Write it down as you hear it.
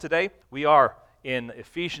Today, we are in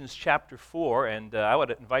Ephesians chapter 4, and I would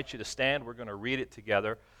invite you to stand. We're going to read it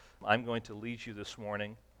together. I'm going to lead you this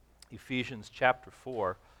morning. Ephesians chapter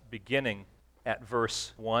 4, beginning at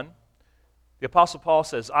verse 1. The Apostle Paul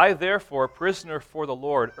says, I therefore, prisoner for the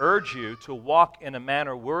Lord, urge you to walk in a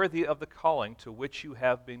manner worthy of the calling to which you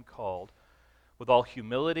have been called, with all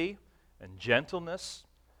humility and gentleness,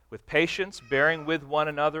 with patience, bearing with one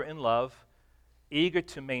another in love, eager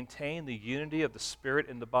to maintain the unity of the Spirit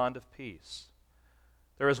in the bond of peace.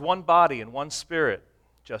 There is one body and one Spirit,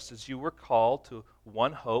 just as you were called to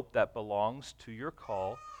one hope that belongs to your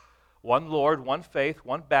call, one Lord, one faith,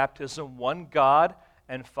 one baptism, one God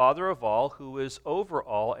and Father of all, who is over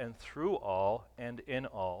all and through all and in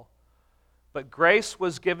all. But grace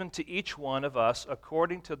was given to each one of us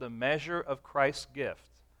according to the measure of Christ's gift.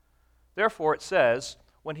 Therefore it says,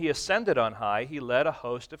 when he ascended on high, he led a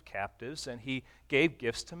host of captives, and he gave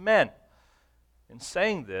gifts to men. In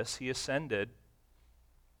saying this, he ascended.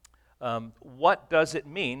 What does it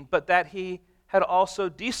mean? But that he had also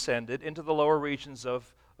descended into the lower regions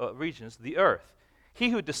of the earth.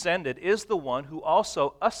 He who descended is the one who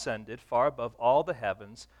also ascended far above all the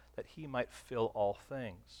heavens, that he might fill all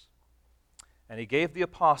things. And he gave the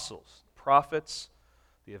apostles, the prophets,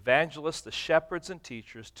 the evangelists, the shepherds, and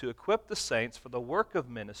teachers to equip the saints for the work of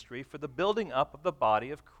ministry, for the building up of the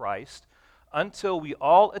body of Christ, until we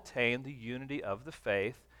all attain the unity of the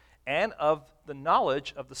faith and of the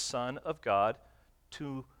knowledge of the Son of God,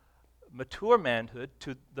 to mature manhood,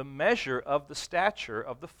 to the measure of the stature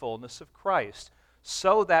of the fullness of Christ,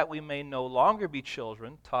 so that we may no longer be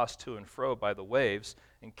children, tossed to and fro by the waves,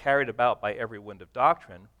 and carried about by every wind of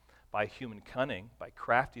doctrine, by human cunning, by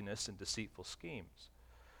craftiness and deceitful schemes.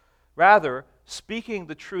 Rather, speaking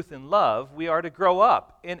the truth in love, we are to grow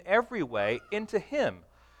up in every way into Him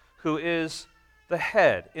who is the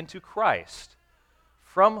head, into Christ,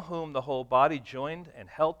 from whom the whole body, joined and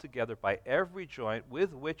held together by every joint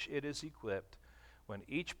with which it is equipped, when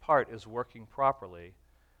each part is working properly,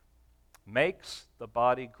 makes the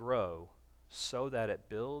body grow so that it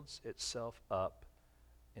builds itself up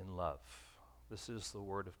in love. This is the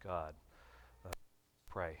word of God.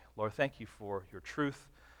 Pray. Lord, thank you for your truth.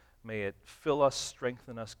 May it fill us,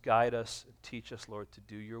 strengthen us, guide us, and teach us, Lord, to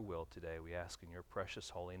do your will today. We ask in your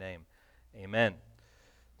precious holy name. Amen.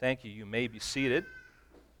 Thank you. You may be seated.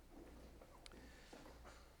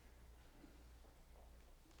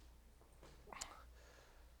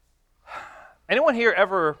 Anyone here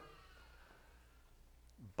ever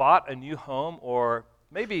bought a new home, or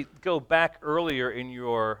maybe go back earlier in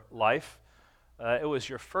your life? It was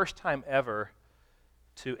your first time ever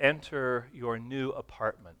to enter your new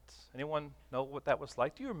apartment. Anyone know what that was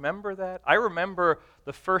like? Do you remember that? I remember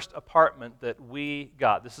the first apartment that we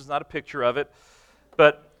got. This is not a picture of it,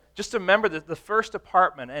 but just remember the first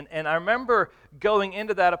apartment. And I remember going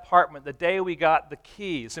into that apartment the day we got the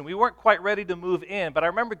keys, and we weren't quite ready to move in, but I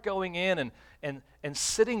remember going in and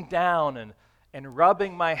sitting down and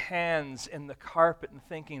rubbing my hands in the carpet and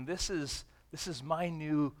thinking, this is my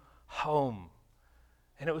new home.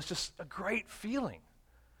 And it was just a great feeling.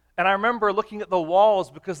 And I remember looking at the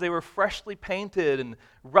walls because they were freshly painted and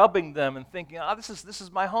rubbing them and thinking, this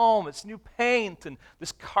is my home. It's new paint, and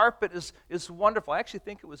this carpet is wonderful. I actually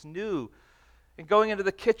think it was new. And going into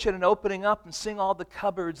the kitchen and opening up and seeing all the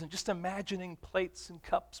cupboards and just imagining plates and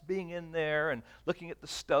cups being in there, and looking at the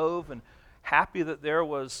stove and happy that there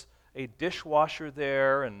was a dishwasher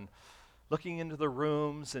there, and looking into the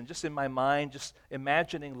rooms, and just in my mind, just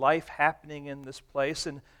imagining life happening in this place.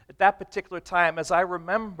 And at that particular time, as I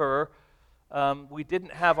remember, we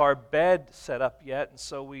didn't have our bed set up yet, and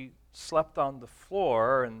so we slept on the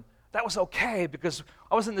floor, and that was okay because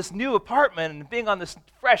I was in this new apartment, and being on this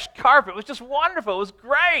fresh carpet was just wonderful. It was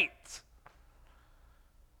great.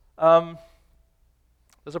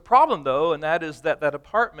 There's a problem, though, and that is that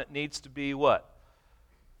apartment needs to be what?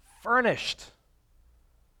 Furnished.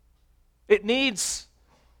 It needs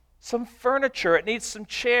some furniture, it needs some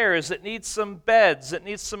chairs, it needs some beds, it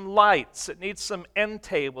needs some lights, it needs some end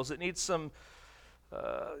tables, it needs some,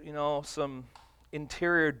 some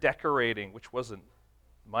interior decorating, which wasn't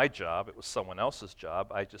my job, it was someone else's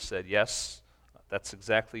job. I just said, yes,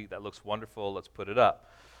 that looks wonderful, let's put it up.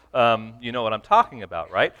 You know what I'm talking about,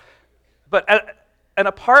 right? But an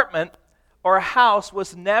apartment or a house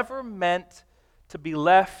was never meant to be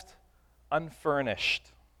left unfurnished.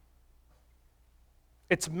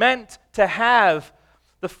 It's meant to have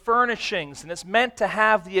the furnishings, and it's meant to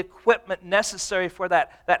have the equipment necessary for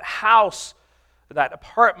that house, that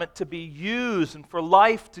apartment to be used and for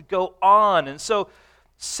life to go on. And so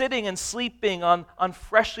sitting and sleeping on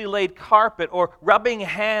freshly laid carpet, or rubbing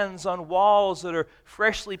hands on walls that are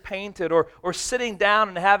freshly painted, or sitting down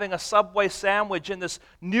and having a Subway sandwich in this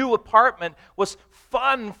new apartment was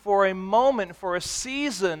fun for a moment, for a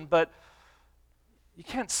season, but you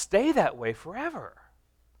can't stay that way forever.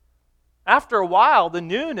 After a while, the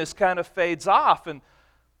newness kind of fades off, and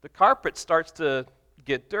the carpet starts to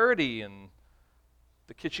get dirty, and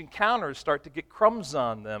the kitchen counters start to get crumbs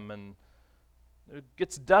on them, and it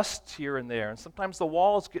gets dust here and there, and sometimes the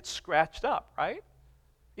walls get scratched up, right?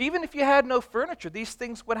 Even if you had no furniture, these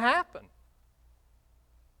things would happen.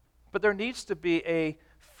 But there needs to be a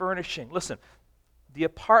furnishing. Listen, the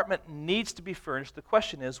apartment needs to be furnished. The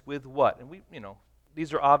question is, with what? And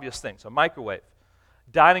these are obvious things. A microwave,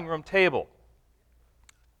 dining room table,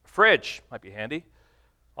 fridge might be handy,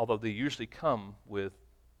 although they usually come with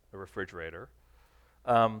a refrigerator,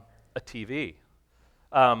 a TV,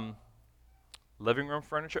 living room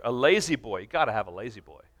furniture, a lazy boy. You got to have a lazy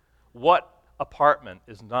boy. What apartment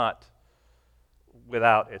is not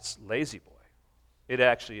without its lazy boy? It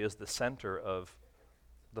actually is the center of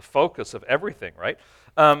the focus of everything, right?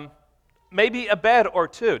 Maybe a bed or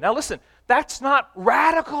two. Now listen, that's not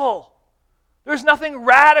radical. There's nothing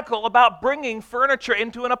radical about bringing furniture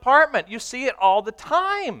into an apartment. You see it all the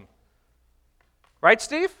time. Right,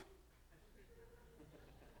 Steve?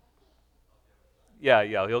 Yeah,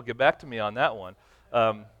 he'll get back to me on that one.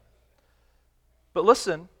 But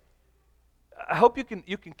listen, I hope you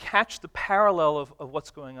can catch the parallel of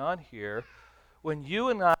what's going on here. When you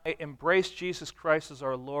and I embrace Jesus Christ as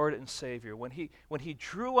our Lord and Savior, when He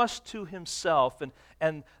drew us to Himself,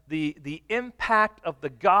 and the impact of the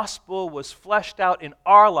gospel was fleshed out in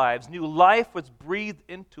our lives, new life was breathed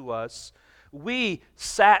into us, we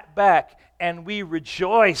sat back and we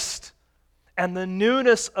rejoiced. And the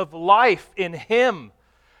newness of life in Him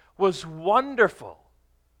was wonderful.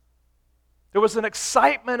 There was an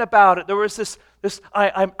excitement about it. There was this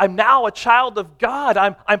I'm now a child of God.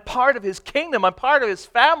 I'm part of His kingdom. I'm part of His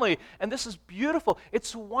family. And this is beautiful.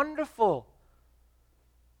 It's wonderful.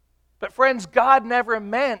 But friends, God never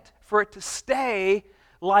meant for it to stay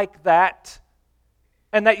like that,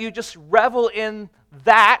 and that you just revel in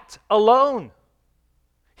that alone.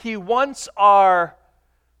 He wants our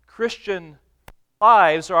Christian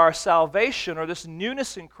lives, or our salvation, or this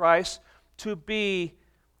newness in Christ, to be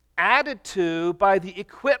added to by the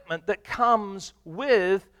equipment that comes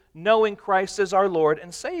with knowing Christ as our Lord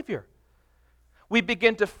and Savior. We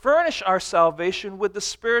begin to furnish our salvation with the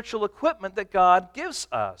spiritual equipment that God gives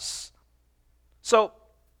us. So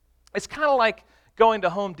it's kind of like going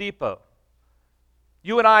to Home Depot.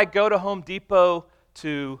 You and I go to Home Depot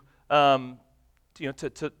to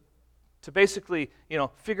basically,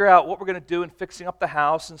 figure out what we're going to do in fixing up the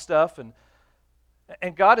house and stuff. And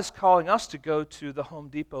God is calling us to go to the Home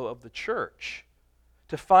Depot of the church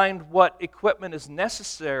to find what equipment is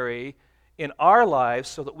necessary in our lives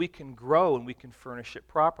so that we can grow and we can furnish it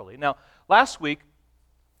properly. Now, last week,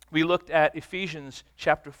 we looked at Ephesians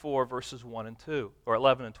chapter 4, verses 1 and 2, or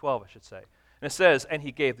 11 and 12, I should say. And it says, "And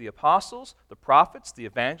He gave the apostles, the prophets, the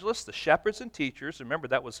evangelists, the shepherds and teachers," remember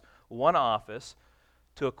that was one office,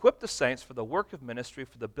 "to equip the saints for the work of ministry,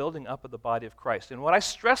 for the building up of the body of Christ." And what I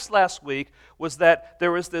stressed last week was that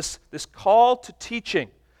there was this call to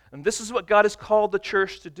teaching. And this is what God has called the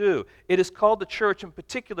church to do. It has called the church in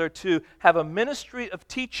particular to have a ministry of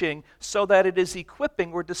teaching so that it is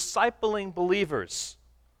equipping or discipling believers.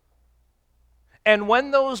 And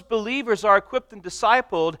when those believers are equipped and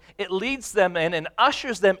discipled, it leads them in and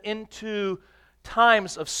ushers them into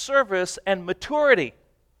times of service and maturity.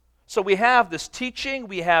 So we have this teaching,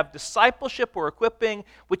 we have discipleship or equipping,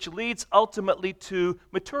 which leads ultimately to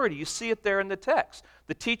maturity. You see it there in the text.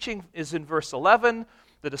 The teaching is in verse 11,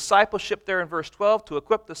 the discipleship there in verse 12, to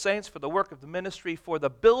equip the saints for the work of the ministry, for the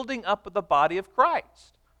building up of the body of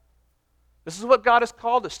Christ. This is what God has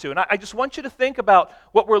called us to. And I just want you to think about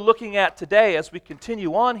what we're looking at today as we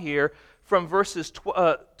continue on here from verses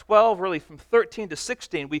 12, really from 13 to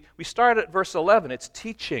 16. We start at verse 11. It's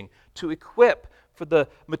teaching to equip for the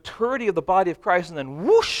maturity of the body of Christ, and then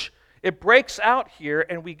whoosh, it breaks out here,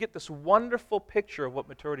 and we get this wonderful picture of what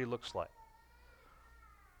maturity looks like.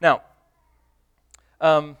 Now,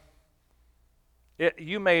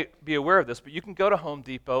 you may be aware of this, but you can go to Home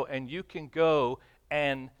Depot and you can go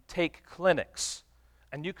and take clinics,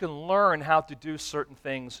 and you can learn how to do certain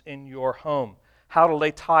things in your home, how to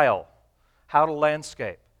lay tile, how to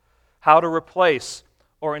landscape, how to replace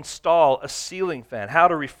or install a ceiling fan, how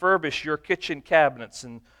to refurbish your kitchen cabinets,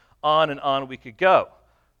 and on we could go.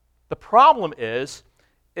 The problem is,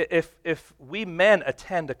 if we men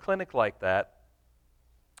attend a clinic like that,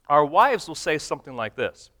 Our wives will say something like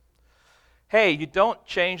this. Hey, you don't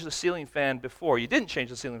change the ceiling fan before. You didn't change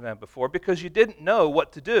the ceiling fan before because you didn't know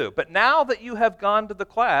what to do. But now that you have gone to the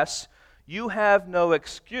class, you have no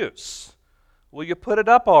excuse. Will you put it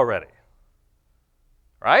up already?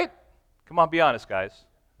 Right? Come on, be honest, guys.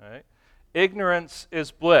 All right? Ignorance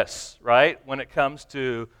is bliss, right, when it comes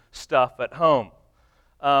to stuff at home.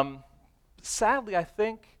 Sadly, I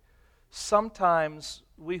think sometimes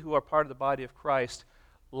we who are part of the body of Christ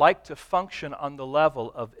like to function on the level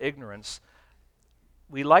of ignorance.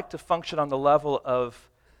 We like to function on the level of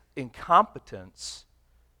incompetence.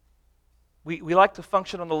 We like to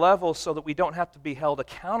function on the level so that we don't have to be held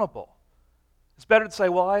accountable. It's better to say,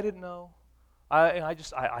 well, I didn't know.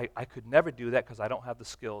 I could never do that because I don't have the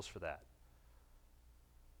skills for that.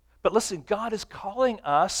 But listen, God is calling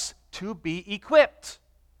us to be equipped.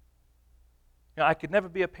 I could never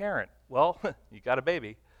be a parent. Well, you got a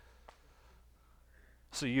baby.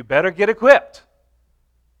 So you better get equipped.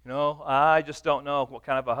 I just don't know what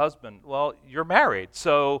kind of a husband. Well, you're married,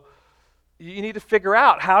 so you need to figure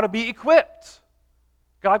out how to be equipped.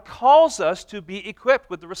 God calls us to be equipped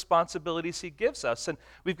with the responsibilities He gives us, and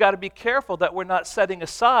we've got to be careful that we're not setting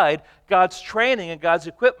aside God's training and God's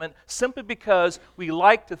equipment simply because we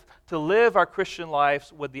like to live our Christian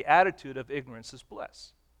lives with the attitude of ignorance is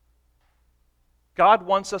bliss. God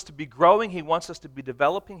wants us to be growing. He wants us to be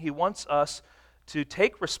developing. He wants us to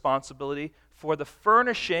take responsibility for the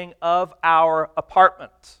furnishing of our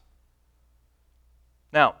apartment.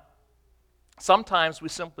 Now, sometimes we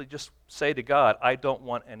simply just say to God, I don't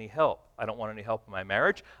want any help. I don't want any help in my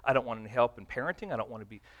marriage. I don't want any help in parenting. I don't want to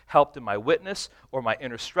be helped in my witness or my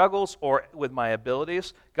inner struggles or with my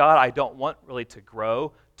abilities. God, I don't want really to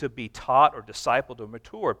grow, to be taught or discipled or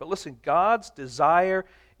mature. But listen, God's desire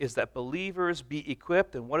is that believers be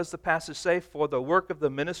equipped. And what does the passage say? For the work of the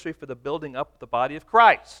ministry, for the building up of the body of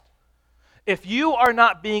Christ. If you are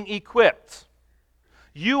not being equipped,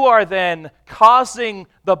 you are then causing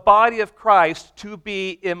the body of Christ to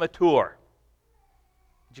be immature.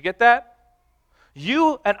 Did you get that?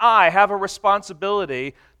 You and I have a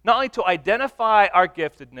responsibility not only to identify our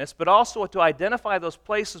giftedness, but also to identify those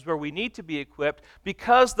places where we need to be equipped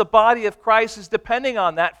because the body of Christ is depending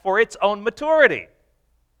on that for its own maturity.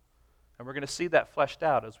 And we're going to see that fleshed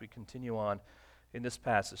out as we continue on in this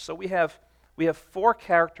passage. So we have 4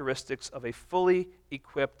 characteristics of a fully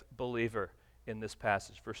equipped believer in this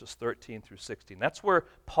passage, verses 13 through 16. That's where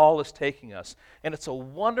Paul is taking us. And it's a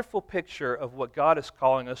wonderful picture of what God is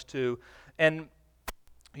calling us to. And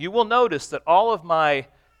you will notice that all of my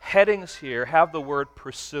headings here have the word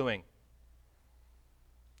pursuing.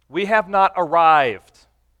 We have not arrived.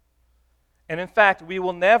 And in fact, we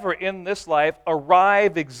will never in this life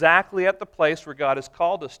arrive exactly at the place where God has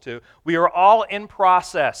called us to. We are all in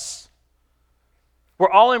process.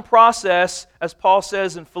 We're all in process, as Paul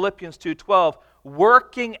says in Philippians 2:12,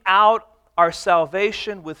 working out our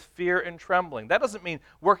salvation with fear and trembling. That doesn't mean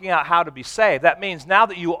working out how to be saved. That means now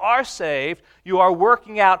that you are saved, you are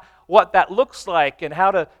working out what that looks like and how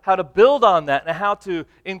to build on that and how to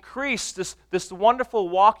increase this wonderful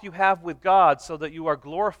walk you have with God so that you are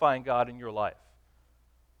glorifying God in your life.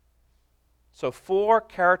 So 4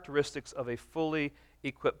 characteristics of a fully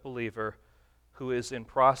equipped believer who is in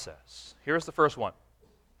process. Here's the first one.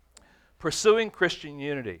 Pursuing Christian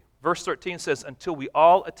unity. Verse 13 says, until we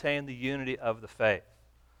all attain the unity of the faith.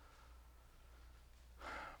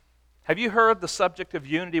 Have you heard the subject of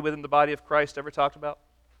unity within the body of Christ ever talked about?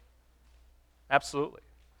 Absolutely.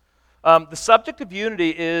 The subject of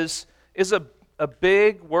unity is a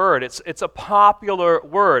big word. It's a popular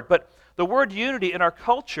word. But the word unity in our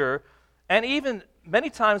culture, and even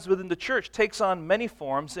many times within the church, takes on many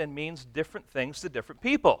forms and means different things to different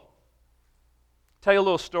people. Tell you a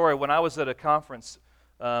little story. When I was at a conference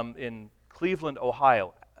in Cleveland,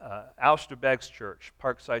 Ohio, Alistair Begg's church,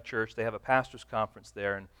 Parkside Church, they have a pastor's conference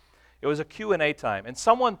there, and it was a Q&A time. And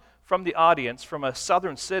someone from the audience, from a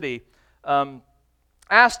southern city,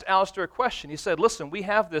 asked Alistair a question. He said, listen, we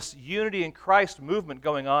have this unity in Christ movement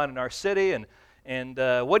going on in our city, and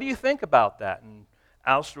what do you think about that? And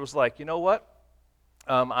Alistair was like, you know what?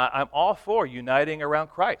 I'm all for uniting around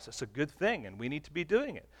Christ. It's a good thing, and we need to be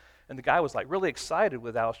doing it. And the guy was like really excited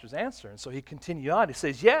with Alistair's answer. And so he continued on. He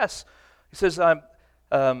says, yes. He says, what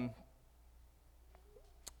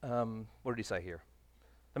did he say here?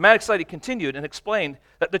 The man excited continued and explained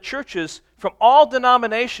that the churches from all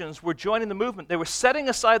denominations were joining the movement. They were setting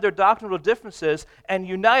aside their doctrinal differences and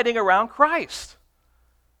uniting around Christ.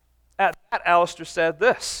 At that, Alistair said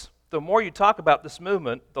this, the more you talk about this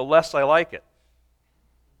movement, the less I like it.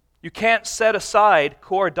 You can't set aside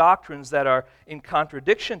core doctrines that are in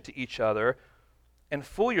contradiction to each other and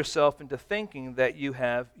fool yourself into thinking that you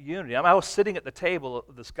have unity. I was sitting at the table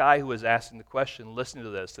of this guy who was asking the question, listening to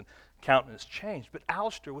this, and countenance changed. But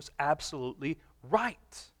Alistair was absolutely right.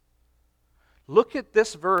 Look at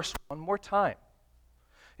this verse one more time.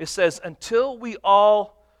 It says, until we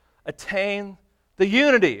all attain the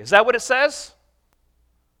unity. Is that what it says?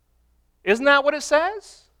 Isn't that what it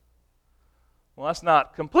says? Well, that's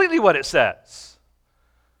not completely what it says.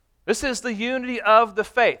 This is the unity of the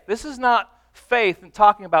faith. This is not faith and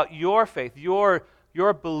talking about your faith, your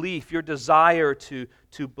belief, your desire to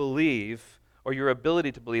believe, or your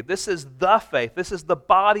ability to believe. This is the faith. This is the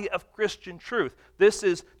body of Christian truth. This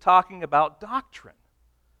is talking about doctrine.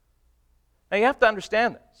 Now you have to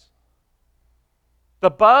understand this.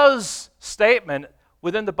 The buzz statement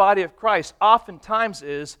within the body of Christ oftentimes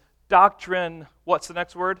is doctrine, what's the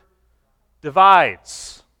next word?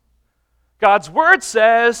 Divides. God's word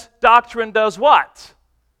says doctrine does what?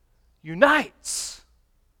 Unites.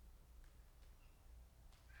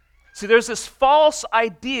 See, there's this false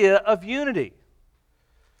idea of unity.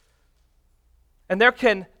 And there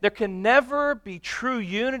can never be true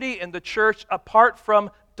unity in the church apart from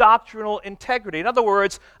doctrinal integrity. In other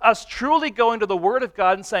words, us truly going to the Word of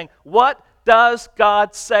God and saying, what does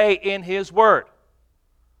God say in His Word?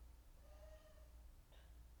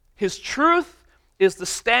 His truth is the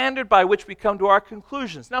standard by which we come to our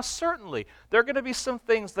conclusions. Now, certainly, there are going to be some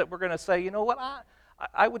things that we're going to say, you know what,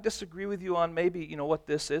 I would disagree with you on maybe, what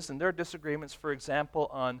this is. And there are disagreements, for example,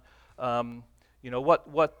 on,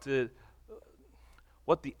 what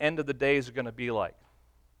the end of the days are going to be like.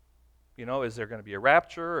 Is there going to be a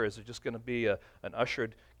rapture, or is it just going to be an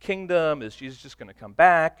ushered kingdom? Is Jesus just going to come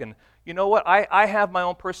back? And you know what? I have my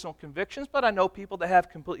own personal convictions, but I know people that have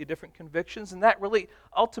completely different convictions, and that really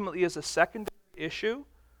ultimately is a secondary issue,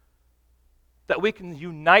 that we can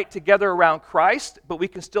unite together around Christ, but we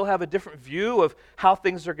can still have a different view of how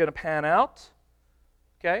things are going to pan out.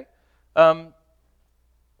 Okay? There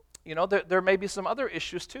may be some other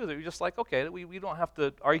issues too that you're just like, okay, we don't have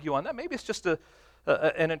to argue on that. Maybe it's just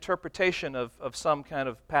an interpretation of some kind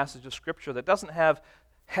of passage of Scripture that doesn't have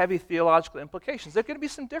heavy theological implications. There are going to be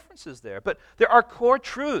some differences there, but there are core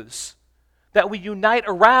truths that we unite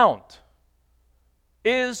around.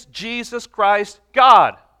 Is Jesus Christ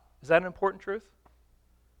God? Is that an important truth?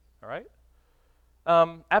 All right?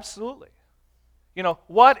 Absolutely.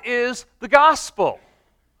 What is the gospel?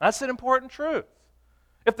 That's an important truth.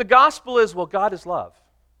 If the gospel is, well, God is love,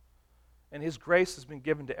 and His grace has been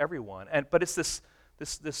given to everyone, but it's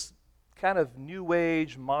this kind of new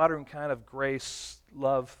age, modern kind of grace,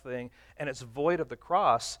 love thing, and it's void of the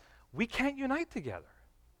cross, we can't unite together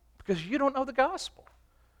because you don't know the gospel.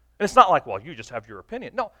 And it's not like, well, you just have your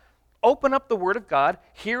opinion. No, open up the Word of God.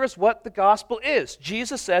 Here is what the gospel is.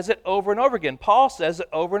 Jesus says it over and over again. Paul says it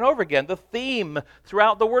over and over again. The theme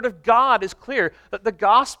throughout the Word of God is clear, that the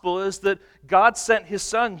gospel is that God sent His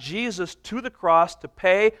Son, Jesus, to the cross to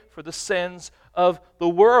pay for the sins of the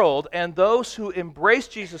world. And those who embrace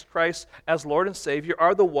Jesus Christ as Lord and Savior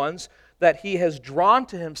are the ones that He has drawn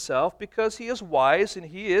to Himself because He is wise and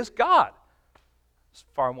He is God. There's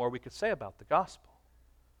far more we could say about the gospel.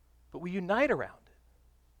 But we unite around it.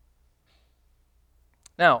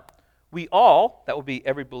 Now, we all, that will be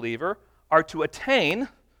every believer, are to attain,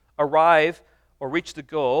 arrive, or reach the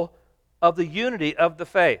goal of the unity of the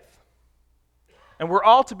faith. And we're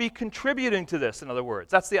all to be contributing to this, in other words.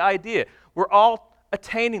 That's the idea. We're all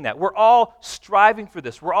attaining that. We're all striving for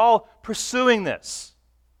this. We're all pursuing this.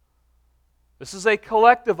 This is a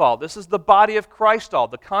collective all. This is the body of Christ all.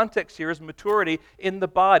 The context here is maturity in the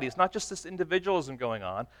body. It's not just this individualism going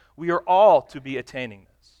on. We are all to be attaining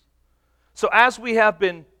this. So as we have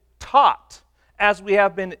been taught, as we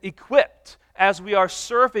have been equipped, as we are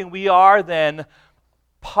serving, we are then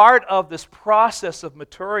part of this process of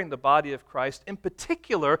maturing the body of Christ, in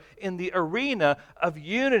particular in the arena of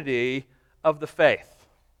unity of the faith.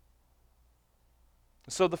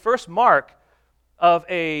 So the first mark of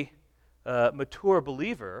a mature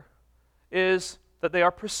believer is that they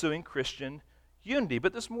are pursuing Christian unity.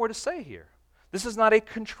 But there's more to say here. This is not a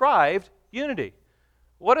contrived unity.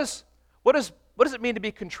 What does it mean to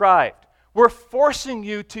be contrived? We're forcing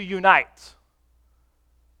you to unite.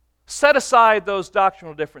 Set aside those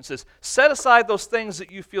doctrinal differences. Set aside those things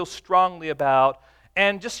that you feel strongly about,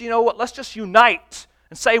 and just, let's just unite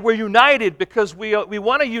and say we're united because we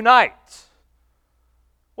want to unite.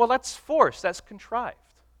 Well, that's forced. That's contrived.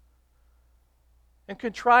 And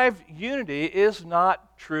contrived unity is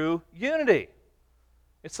not true unity.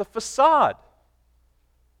 It's a facade.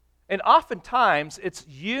 And oftentimes, it's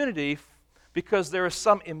unity because there is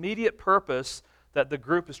some immediate purpose that the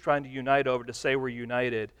group is trying to unite over to say we're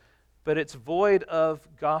united. but it's void of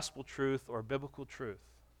gospel truth or biblical truth.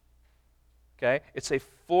 Okay? It's a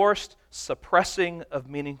forced suppressing of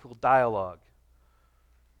meaningful dialogue.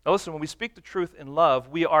 Now listen, when we speak the truth in love,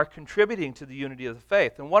 we are contributing to the unity of the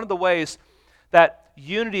faith. And one of the ways that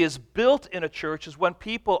unity is built in a church is when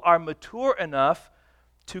people are mature enough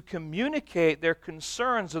to communicate their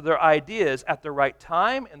concerns or their ideas at the right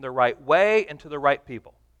time, in the right way, and to the right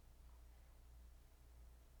people.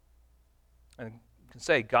 And you can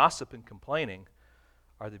say gossip and complaining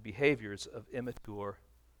are the behaviors of immature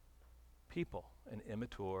people and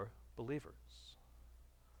immature believers.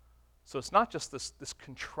 So it's not just this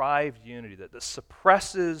contrived unity that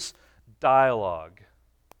suppresses dialogue,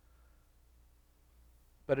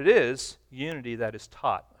 but it is unity that is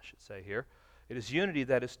taught, I should say here. It is unity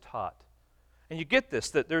that is taught. And you get this,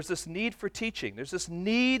 that there's this need for teaching. There's this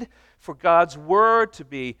need for God's Word to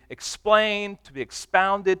be explained, to be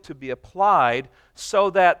expounded, to be applied, so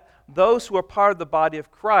that those who are part of the body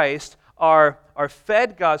of Christ are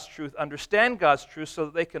fed God's truth, understand God's truth, so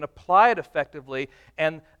that they can apply it effectively.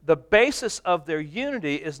 And the basis of their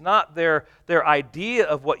unity is not their idea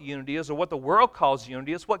of what unity is or what the world calls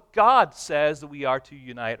unity. It's what God says that we are to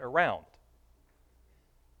unite around.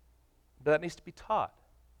 But that needs to be taught.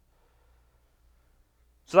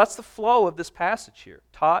 So that's the flow of this passage here.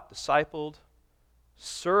 Taught, discipled,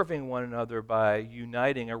 serving one another by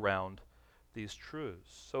uniting around these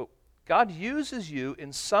truths. So God uses you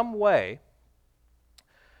in some way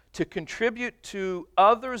to contribute to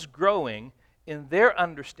others growing in their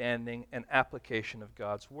understanding and application of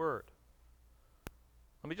God's Word.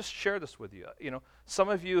 Let me just share this with you. Some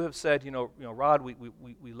of you have said, Rod,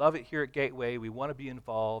 we love it here at Gateway. We want to be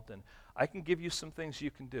involved, and I can give you some things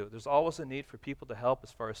you can do. There's always a need for people to help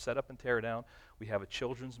as far as set up and tear down. We have a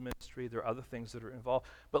children's ministry. There are other things that are involved.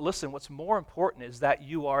 But listen, what's more important is that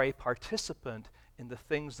you are a participant in the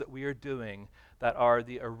things that we are doing that are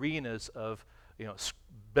the arenas of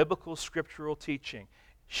biblical scriptural teaching,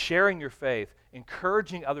 sharing your faith,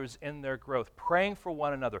 encouraging others in their growth, praying for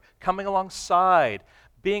one another, coming alongside,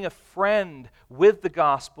 being a friend with the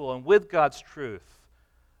gospel and with God's truth.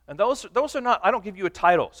 And those are not, I don't give you a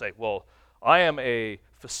title, say, well, I am a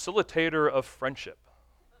facilitator of friendship.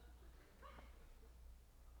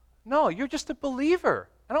 No, you're just a believer.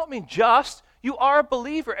 I don't mean just. You are a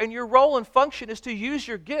believer, and your role and function is to use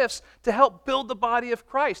your gifts to help build the body of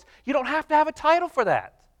Christ. You don't have to have a title for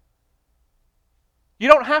that. You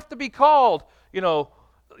don't have to be called,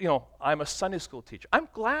 I'm a Sunday school teacher. I'm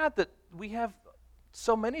glad that we have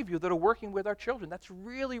so many of you that are working with our children. That's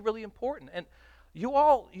really, really important. And you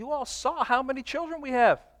all saw how many children we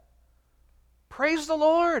have. Praise the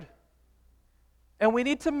Lord. And we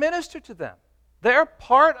need to minister to them. They're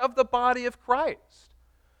part of the body of Christ.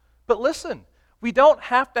 But listen, we don't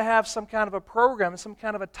have to have some kind of a program, some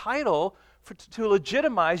kind of a title to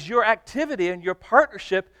legitimize your activity and your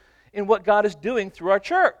partnership in what God is doing through our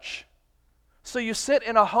church. So you sit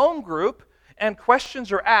in a home group and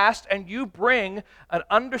questions are asked and you bring an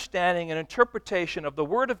understanding and interpretation of the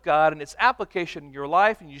Word of God and its application in your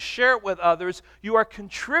life and you share it with others. You are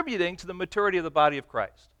contributing to the maturity of the body of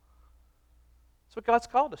Christ. That's what God's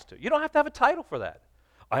called us to. You don't have to have a title for that.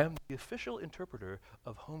 I am the official interpreter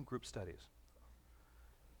of home group studies.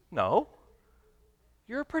 No.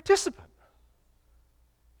 You're a participant.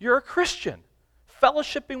 You're a Christian,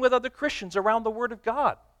 fellowshipping with other Christians around the Word of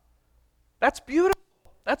God. That's beautiful.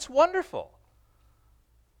 That's wonderful.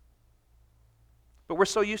 But we're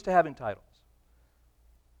so used to having titles.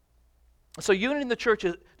 So unity in the church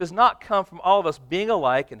does not come from all of us being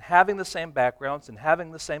alike and having the same backgrounds and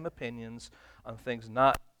having the same opinions on things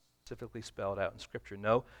not specifically spelled out in Scripture.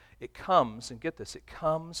 No, it comes, and get this, it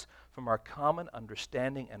comes from our common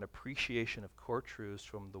understanding and appreciation of core truths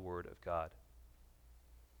from the Word of God.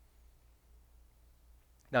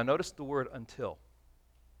 Now notice the word until.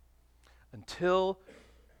 Until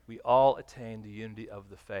we all attain the unity of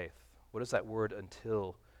the faith. What does that word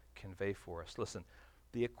until convey for us? Listen,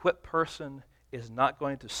 the equipped person is not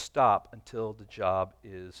going to stop until the job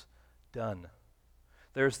is done.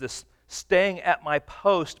 There's this staying at my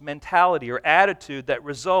post mentality or attitude that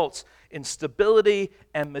results in stability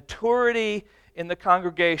and maturity in the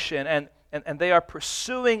congregation, and they are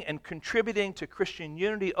pursuing and contributing to Christian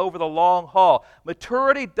unity over the long haul.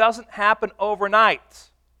 Maturity doesn't happen overnight.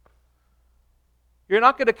 You're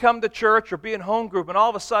not going to come to church or be in home group and all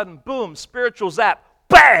of a sudden, boom, spiritual zap,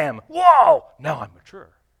 bam, whoa, now I'm mature.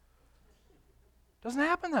 It doesn't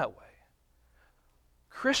happen that way.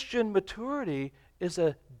 Christian maturity is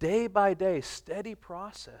a day-by-day, steady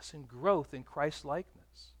process in growth in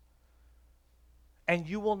Christ-likeness. And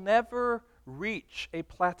you will never reach a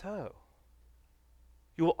plateau.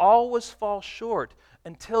 You will always fall short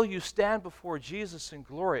until you stand before Jesus in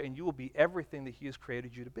glory, and you will be everything that he has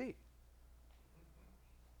created you to be.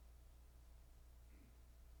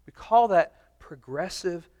 We call that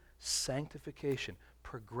progressive sanctification,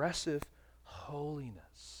 progressive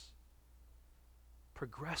holiness,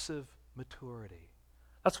 progressive maturity.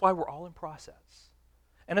 That's why we're all in process.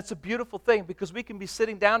 And it's a beautiful thing because we can be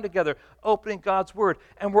sitting down together, opening God's Word,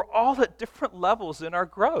 and we're all at different levels in our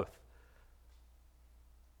growth.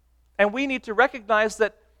 And we need to recognize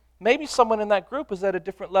that maybe someone in that group is at a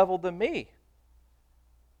different level than me.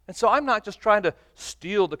 And so I'm not just trying to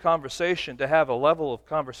steal the conversation to have a level of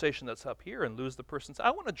conversation that's up here and lose the person's. I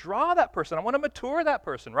want to draw that person. I want to mature that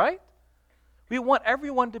person, right? We want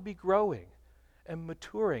everyone to be growing and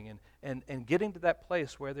maturing and getting to that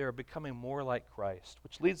place where they are becoming more like Christ,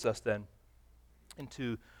 which leads us then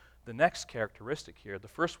into the next characteristic here. The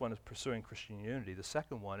first one is pursuing Christian unity. The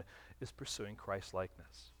second one is pursuing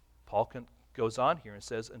Christ-likeness. Paul goes on here and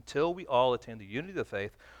says, until we all attain the unity of the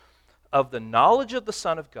faith, of the knowledge of the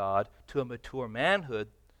Son of God, to a mature manhood,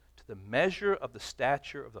 to the measure of the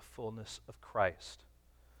stature of the fullness of Christ.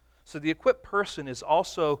 So the equipped person is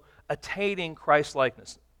also attaining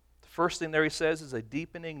Christ-likeness. The first thing there he says is a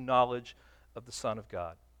deepening knowledge of the Son of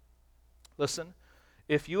God. Listen,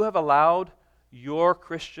 if you have allowed your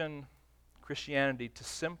Christianity to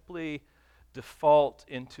simply default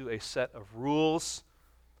into a set of rules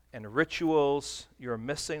and rituals, you're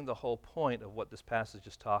missing the whole point of what this passage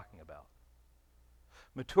is talking about.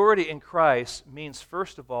 Maturity in Christ means,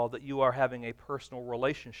 first of all, that you are having a personal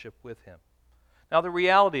relationship with Him. Now, the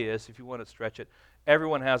reality is, if you want to stretch it,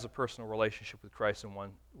 everyone has a personal relationship with Christ in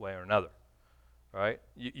one way or another. All right?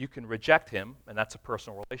 You can reject Him, and that's a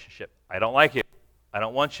personal relationship. I don't like you. I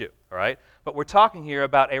don't want you, all right? But we're talking here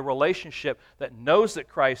about a relationship that knows that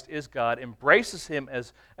Christ is God, embraces Him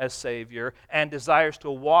as Savior, and desires to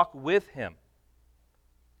walk with Him.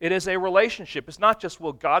 It is a relationship. It's not just,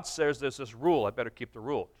 well, God says there's this rule, I better keep the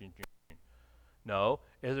rule. No,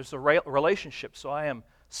 there's a relationship. So I am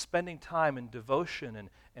spending time in devotion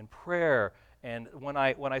and prayer. And when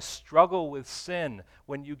I struggle with sin,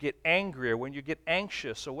 when you get angry or when you get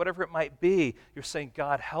anxious or whatever it might be, you're saying,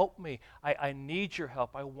 God, help me. I need your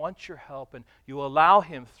help. I want your help. And you allow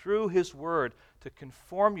Him through His Word to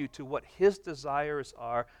conform you to what His desires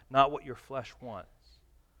are, not what your flesh wants.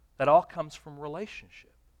 That all comes from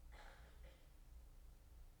relationship.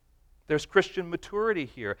 There's Christian maturity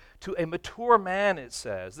here. To a mature man, it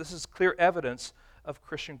says. This is clear evidence of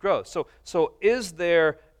Christian growth. So is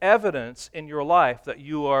there evidence in your life that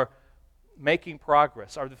you are making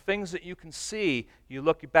progress? Are the things that you can see, you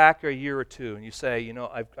look back a year or two and you say, you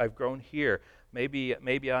know, I've grown here. Maybe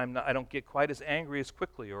I don't get quite as angry as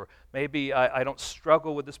quickly, or maybe I don't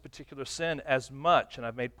struggle with this particular sin as much, and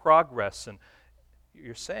I've made progress. And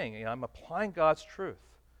you're saying, you know, I'm applying God's truth.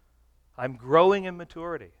 I'm growing in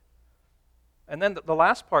maturity. And then the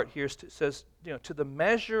last part here says, you know, to the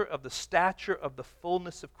measure of the stature of the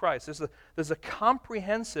fullness of Christ. There's a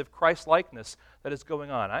comprehensive Christ-likeness that is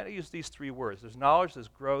going on. I use these three words. There's knowledge, there's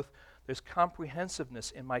growth, there's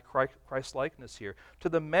comprehensiveness in my Christ-likeness here. To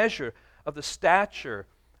the measure of the stature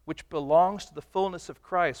which belongs to the fullness of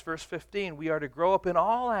Christ. Verse 15, we are to grow up in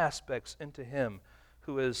all aspects into Him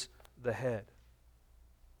who is the head.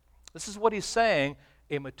 This is what he's saying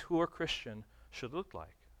a mature Christian should look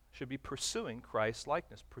like. Should be pursuing Christ's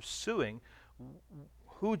likeness, pursuing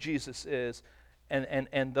who Jesus is,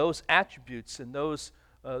 and those attributes and those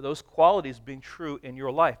qualities being true in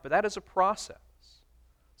your life. But that is a process.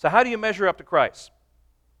 So how do you measure up to Christ?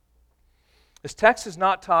 This text is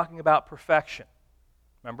not talking about perfection.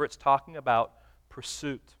 Remember, it's talking about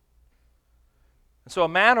pursuit. And so a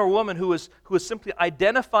man or woman who is simply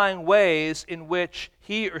identifying ways in which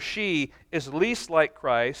he or she is least like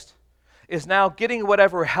Christ is now getting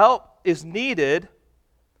whatever help is needed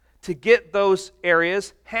to get those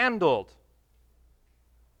areas handled.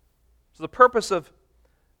 So the purpose of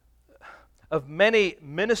many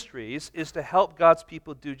ministries is to help God's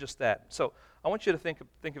people do just that. So I want you to think of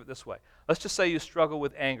it this way. Let's just say you struggle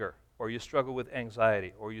with anger, or you struggle with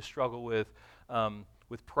anxiety, or you struggle with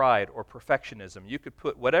pride or perfectionism. You could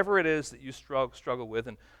put whatever it is that you struggle with,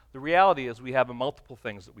 and the reality is we have multiple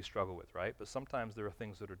things that we struggle with, right? But sometimes there are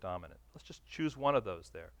things that are dominant. Let's just choose one of those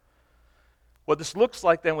there. What this looks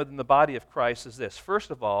like then within the body of Christ is this.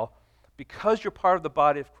 First of all, because you're part of the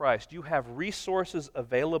body of Christ, you have resources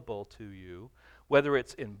available to you, whether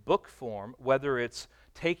it's in book form, whether it's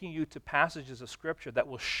taking you to passages of Scripture that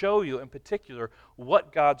will show you in particular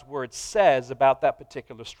what God's Word says about that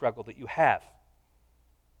particular struggle that you have.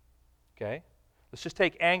 Okay? Let's just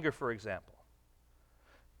take anger, for example.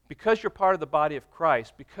 because you're part of the body of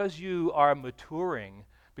Christ, because you are maturing,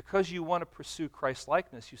 because you want to pursue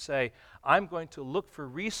Christ-likeness, you say, I'm going to look for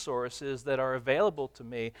resources that are available to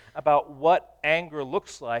me about what anger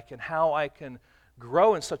looks like and how I can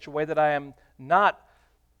grow in such a way that I am not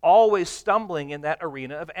always stumbling in that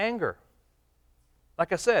arena of anger.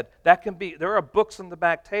 Like I said, there are books on the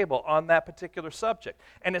back table on that particular subject.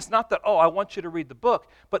 And it's not that, I want you to read the book,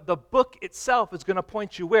 but the book itself is going to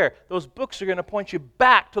point you where? Those books are going to point you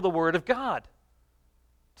back to the Word of God.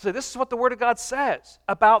 So this is what the Word of God says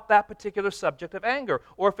about that particular subject of anger,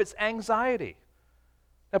 or if it's anxiety.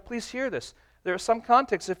 Now please hear this. There are some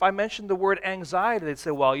contexts, if I mention the word anxiety, they'd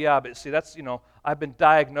say, well, yeah, but see, that's, I've been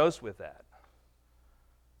diagnosed with that.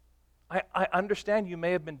 I understand you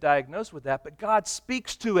may have been diagnosed with that, but God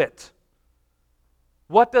speaks to it.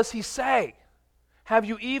 What does He say? Have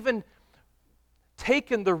you even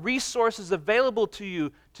taken the resources available to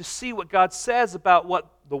you to see what God says about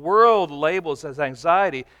what the world labels as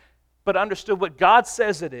anxiety, but understood what God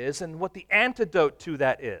says it is and what the antidote to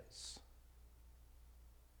that is?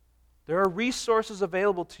 There are resources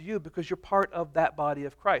available to you because you're part of that body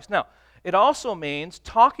of Christ. Now, it also means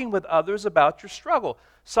talking with others about your struggle.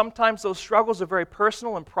 Sometimes those struggles are very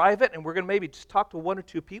personal and private, and we're going to maybe just talk to one or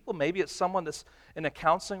two people. Maybe it's someone that's in a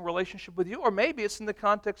counseling relationship with you, or maybe it's in the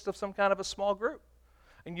context of some kind of a small group.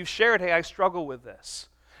 And you've shared, hey, I struggle with this.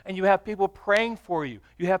 And you have people praying for you.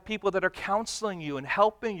 You have people that are counseling you and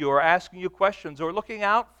helping you or asking you questions or looking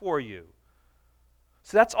out for you.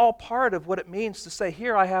 So that's all part of what it means to say,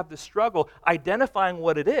 here I have this struggle, identifying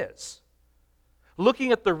what it is.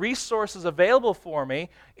 Looking at the resources available for me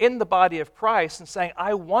in the body of Christ and saying,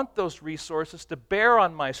 I want those resources to bear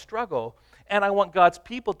on my struggle, and I want God's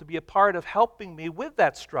people to be a part of helping me with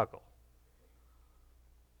that struggle.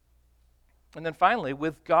 And then finally,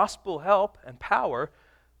 with gospel help and power,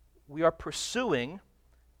 we are pursuing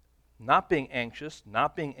not being anxious,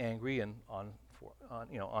 not being angry, and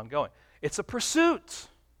ongoing. It's a pursuit.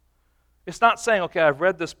 It's not saying, okay, I've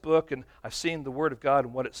read this book and I've seen the Word of God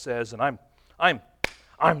and what it says, and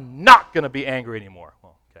I'm not going to be angry anymore.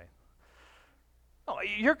 Well, okay. No,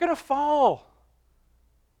 you're going to fall.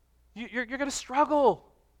 You're going to struggle.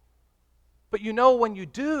 But when you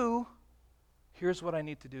do, here's what I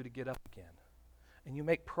need to do to get up again. And you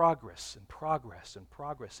make progress and progress and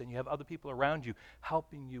progress, and you have other people around you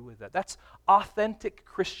helping you with that. That's authentic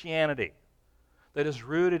Christianity that is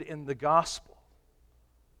rooted in the gospel.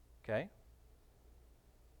 Okay?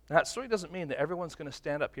 That certainly doesn't mean that everyone's going to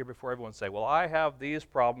stand up here before everyone and say, well, I have these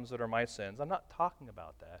problems that are my sins. I'm not talking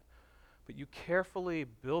about that. But you carefully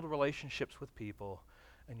build relationships with people,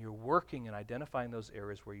 and you're working and identifying those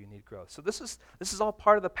areas where you need growth. So this is all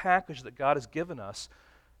part of the package that God has given us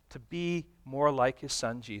to be more like His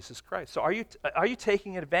Son, Jesus Christ. So are you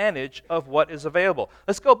taking advantage of what is available?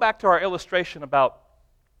 Let's go back to our illustration about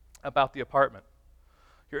the apartment.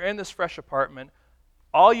 You're in this fresh apartment.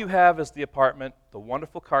 All you have is the apartment, the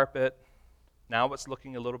wonderful carpet. Now it's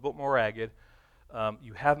looking a little bit more ragged.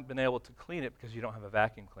 You haven't been able to clean it because you don't have a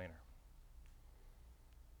vacuum cleaner.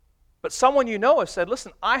 But someone you know has said,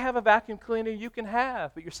 listen, I have a vacuum cleaner you can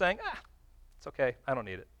have. But you're saying, it's okay, I don't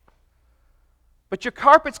need it. But your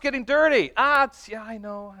carpet's getting dirty. Yeah, I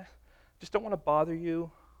know. I just don't want to bother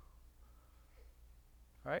you.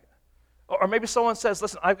 Right? Or maybe someone says,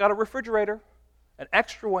 listen, I've got a refrigerator, an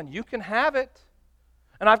extra one, you can have it.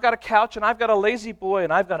 And I've got a couch, and I've got a lazy boy,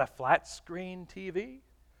 and I've got a flat screen TV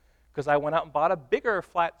because I went out and bought a bigger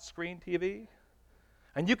flat screen TV.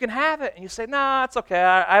 And you can have it. And you say, nah, it's okay,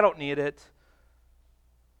 I don't need it.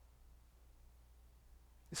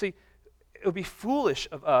 You see, it would be foolish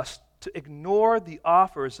of us to ignore the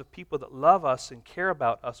offers of people that love us and care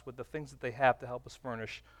about us with the things that they have to help us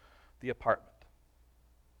furnish the apartment.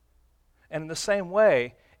 And in the same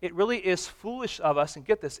way, it really is foolish of us, and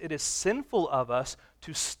get this, it is sinful of us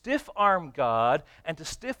to stiff-arm God and to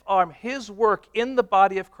stiff-arm His work in the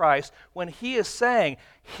body of Christ when He is saying,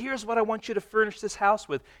 here's what I want you to furnish this house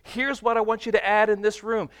with. Here's what I want you to add in this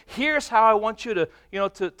room. Here's how I want you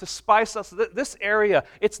to spice us this area.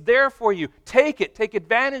 It's there for you. Take it. Take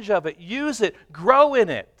advantage of it. Use it. Grow in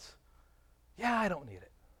it. Yeah, I don't need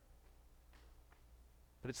it.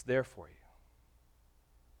 But it's there for you.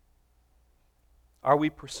 Are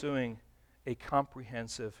we pursuing a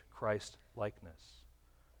comprehensive Christ-likeness?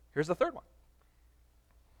 Here's the third one.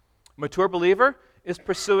 A mature believer is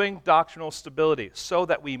pursuing doctrinal stability so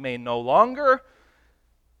that we may no longer,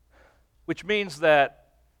 which means that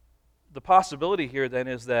the possibility here then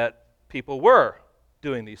is that people were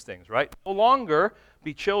doing these things, right? No longer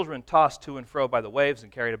be children tossed to and fro by the waves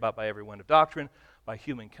and carried about by every wind of doctrine, by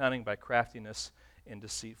human cunning, by craftiness and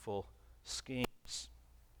deceitful schemes.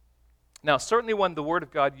 Now, certainly when the Word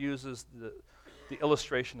of God uses the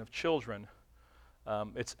illustration of children,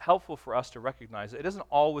 it's helpful for us to recognize it isn't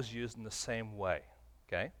always used in the same way,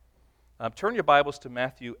 okay? Turn your Bibles to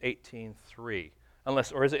Matthew 18:3,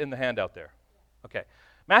 or is it in the handout there? Okay.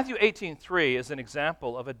 Matthew 18:3 is an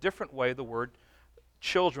example of a different way the word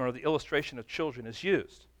children, or the illustration of children, is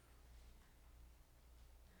used.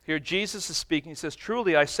 Here Jesus is speaking. He says,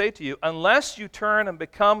 "Truly I say to you, unless you turn and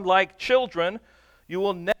become like children, you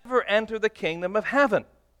will never enter the kingdom of heaven."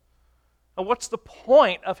 And what's the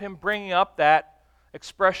point of him bringing up that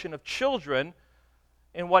expression of children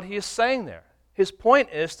in what he is saying there? His point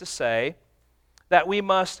is to say that we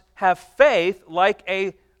must have faith like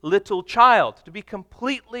a little child, to be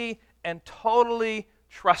completely and totally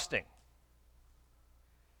trusting.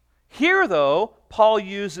 Here, though, Paul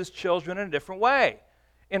uses children in a different way.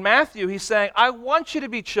 In Matthew, he's saying, I want you to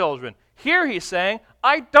be children. Here he's saying,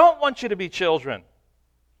 I don't want you to be children.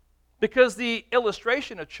 Because the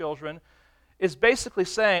illustration of children is basically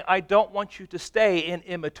saying, I don't want you to stay in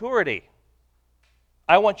immaturity.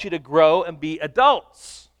 I want you to grow and be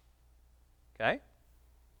adults. Okay?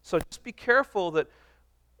 So just be careful that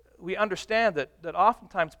we understand that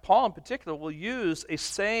oftentimes Paul in particular will use a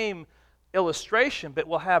same illustration, but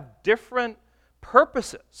will have different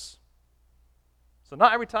purposes. So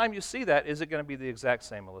not every time you see that is it going to be the exact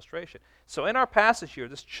same illustration. So in our passage here,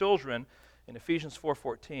 this children in Ephesians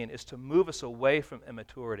 4:14 is to move us away from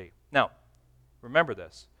immaturity. Now, remember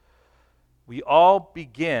this. We all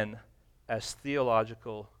begin as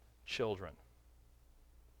theological children.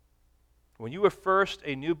 When you were first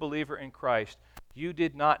a new believer in Christ, you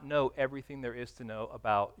did not know everything there is to know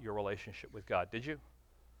about your relationship with God, did you?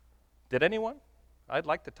 Did anyone? I'd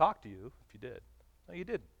like to talk to you if you did. No, you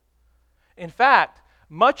didn't. In fact,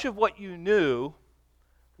 much of what you knew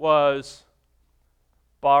was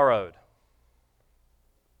borrowed.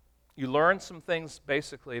 You learned some things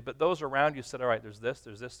basically, but those around you said, all right, there's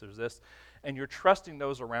this, and you're trusting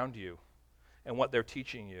those around you and what they're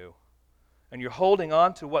teaching you. And you're holding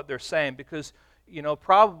on to what they're saying because,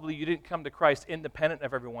 probably you didn't come to Christ independent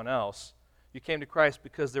of everyone else. You came to Christ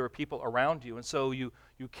because there were people around you. And so you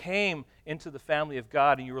came into the family of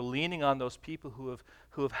God and you were leaning on those people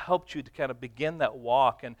who have helped you to kind of begin that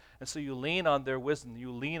walk. And so you lean on their wisdom,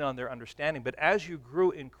 you lean on their understanding. But as you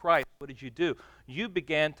grew in Christ, what did you do? You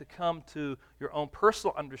began to come to your own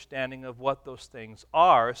personal understanding of what those things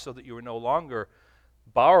are so that you were no longer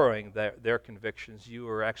borrowing their convictions. You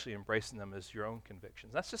were actually embracing them as your own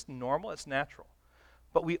convictions. That's just normal. It's natural.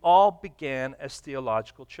 But we all began as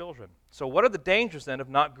theological children. So what are the dangers then of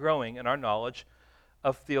not growing in our knowledge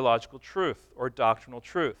of theological truth or doctrinal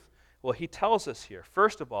truth? Well, he tells us here.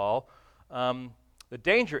 First of all, the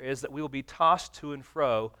danger is that we will be tossed to and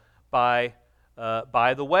fro by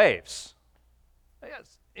the waves.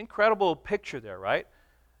 Yes, incredible picture there, right?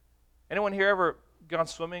 Anyone here ever gone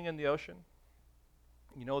swimming in the ocean?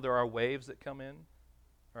 You know there are waves that come in,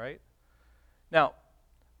 right? Now,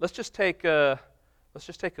 let's just take a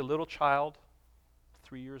little child,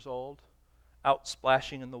 3 years old, out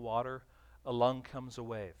splashing in the water. Along comes a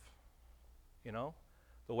wave. The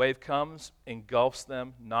wave comes, engulfs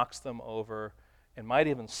them, knocks them over, and might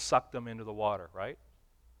even suck them into the water, right?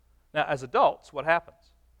 Now, as adults, what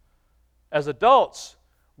happens? As adults,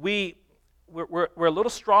 we're a little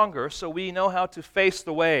stronger, so we know how to face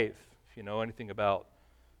the wave. If you know anything about,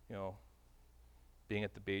 being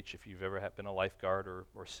at the beach, if you've ever been a lifeguard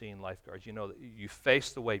or seen lifeguards, you know that you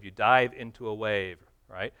face the wave. You dive into a wave,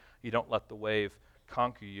 right? You don't let the wave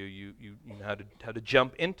conquer you. You know how to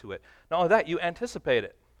jump into it. Not only that, you anticipate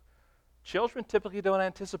it. Children typically don't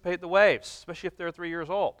anticipate the waves, especially if they're 3 years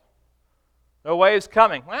old. No waves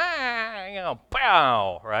coming.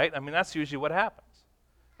 Pow, right? I mean, that's usually what happens.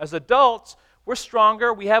 As adults, we're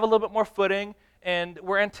stronger. We have a little bit more footing. And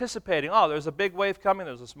we're anticipating, there's a big wave coming,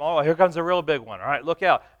 there's a small, here comes a real big one. All right, look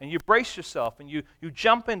out. And you brace yourself, and you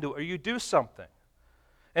jump into it, or you do something.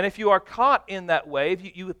 And if you are caught in that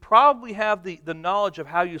wave, you probably have the knowledge of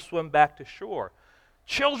how you swim back to shore.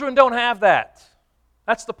 Children don't have that.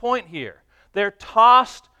 That's the point here. They're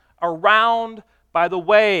tossed around by the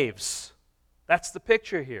waves. That's the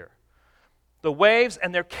picture here. The waves,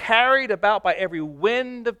 and they're carried about by every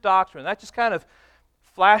wind of doctrine. That just kind of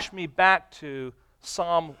flash me back to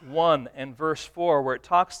Psalm 1 and verse 4, where it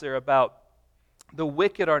talks there about the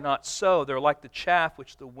wicked are not so. They're like the chaff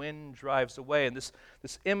which the wind drives away. And this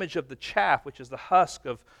image of the chaff, which is the husk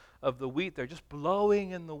of the wheat, they're just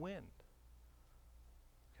blowing in the wind.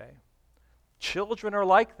 Okay? Children are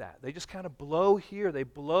like that. They just kind of blow here. They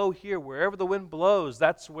blow here. Wherever the wind blows,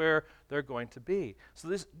 that's where they're going to be. So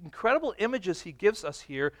these incredible images he gives us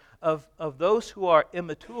here of those who are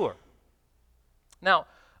immature. Now,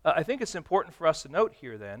 I think it's important for us to note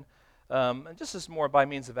here then, and just as more by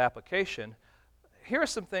means of application, here are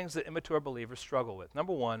some things that immature believers struggle with.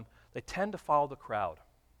 Number one, they tend to follow the crowd.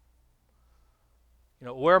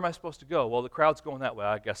 Where am I supposed to go? Well, the crowd's going that way.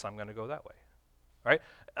 I guess I'm going to go that way. Right?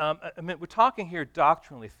 We're talking here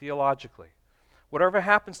doctrinally, theologically. Whatever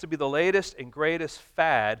happens to be the latest and greatest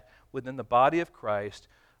fad within the body of Christ,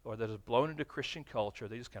 or that is blown into Christian culture,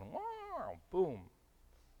 they just kind of, wow, boom.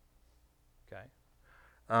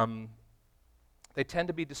 Okay? They tend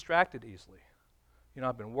to be distracted easily.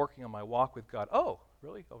 I've been working on my walk with God. Oh,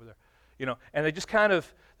 really? Over there. And they just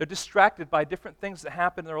they're distracted by different things that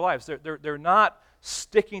happen in their lives. They're not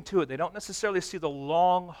sticking to it. They don't necessarily see the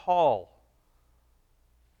long haul.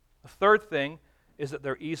 The third thing is that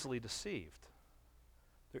they're easily deceived.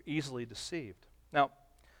 They're easily deceived. Now,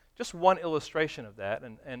 just one illustration of that,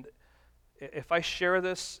 and if I share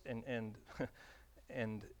this and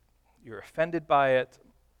you're offended by it,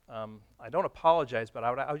 I don't apologize, but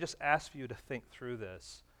I would just ask you to think through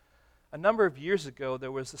this. A number of years ago,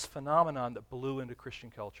 there was this phenomenon that blew into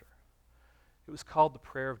Christian culture. It was called the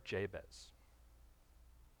prayer of Jabez.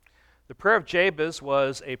 The prayer of Jabez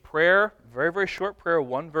was a prayer, very, very short prayer,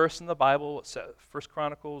 one verse in the Bible, 1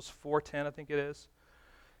 Chronicles 4:10, I think it is.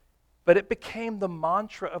 But it became the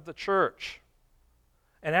mantra of the church.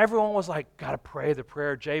 And everyone was like, got to pray the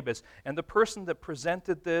prayer of Jabez. And the person that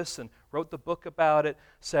presented this and wrote the book about it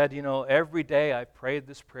said, every day I prayed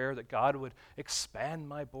this prayer that God would expand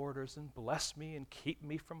my borders and bless me and keep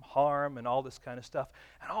me from harm and all this kind of stuff.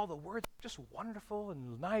 And all the words were just wonderful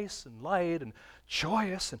and nice and light and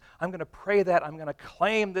joyous. And I'm going to pray that. I'm going to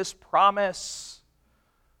claim this promise.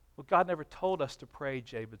 Well, God never told us to pray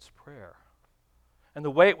Jabez's prayer. And the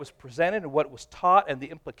way it was presented and what was taught and the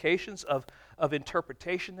implications of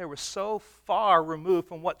interpretation there was so far removed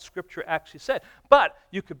from what Scripture actually said. But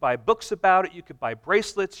you could buy books about it, you could buy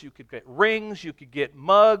bracelets, you could get rings, you could get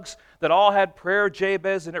mugs that all had Prayer of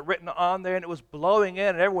Jabez and it written on there, and it was blowing in,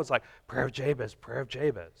 and everyone's like, Prayer of Jabez, Prayer of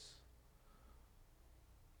Jabez.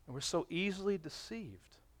 And we're so easily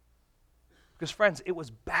deceived. Because, friends, it was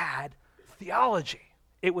bad theology.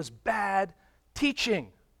 It was bad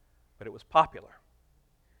teaching, but it was popular.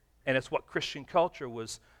 And it's what Christian culture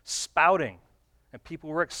was spouting, and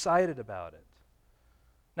people were excited about it.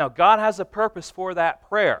 Now, God has a purpose for that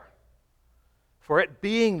prayer, for it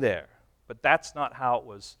being there, but that's not how it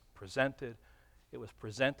was presented. It was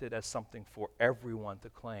presented as something for everyone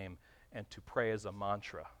to claim and to pray as a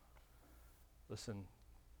mantra. Listen,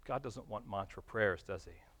 God doesn't want mantra prayers, does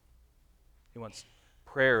He? He wants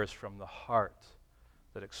prayers from the heart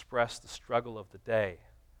that express the struggle of the day,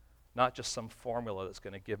 not just some formula that's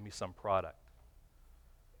going to give me some product.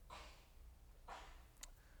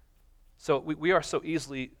 So we are so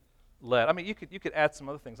easily led. I mean, you could add some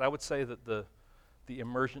other things. I would say that the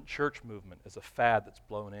emergent church movement is a fad that's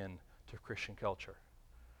blown in to Christian culture.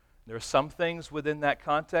 There are some things within that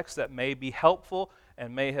context that may be helpful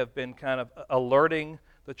and may have been kind of alerting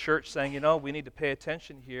the church, saying, we need to pay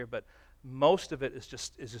attention here, but most of it is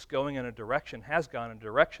just going in a direction, has gone in a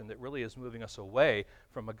direction that really is moving us away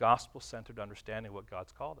from a gospel-centered understanding of what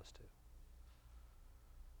God's called us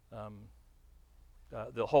to.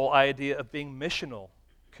 The whole idea of being missional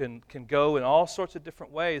can go in all sorts of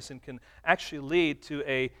different ways and can actually lead to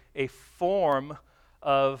a form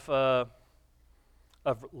of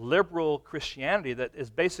liberal Christianity that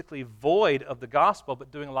is basically void of the gospel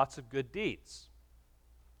but doing lots of good deeds.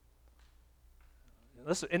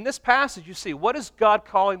 Listen, in this passage you see, what is God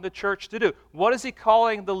calling the church to do? What is He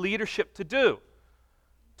calling the leadership to do?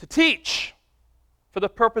 To teach for the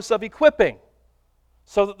purpose of equipping,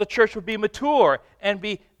 so that the church would be mature and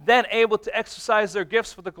be then able to exercise their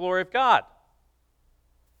gifts for the glory of God.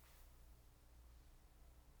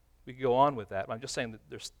 We could go on with that, but I'm just saying that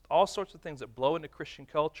there's all sorts of things that blow into Christian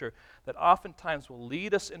culture that oftentimes will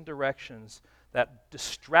lead us in directions that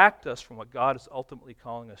distract us from what God is ultimately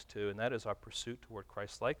calling us to, and that is our pursuit toward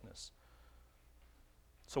Christ-likeness.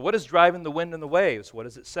 So what is driving the wind and the waves? What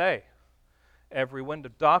does it say? Every wind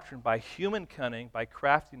of doctrine by human cunning, by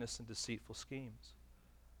craftiness and deceitful schemes.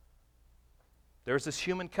 There's this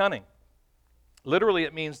human cunning. Literally,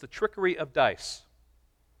 it means the trickery of dice.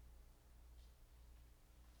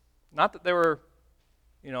 Not that they were,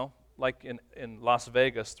 like in Las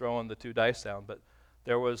Vegas throwing the two dice down, but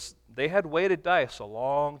they had weighted dice a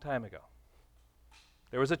long time ago.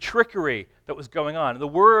 There was a trickery that was going on. And the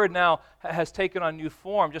word now has taken on new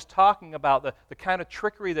form, just talking about the kind of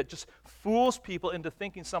trickery that just fools people into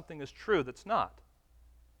thinking something is true that's not.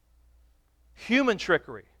 Human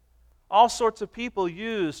trickery. All sorts of people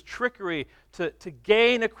use trickery to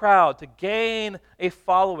gain a crowd, to gain a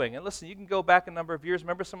following. And listen, you can go back a number of years.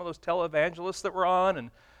 Remember some of those televangelists that were on?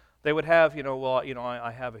 And they would have,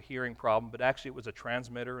 I have a hearing problem, but actually it was a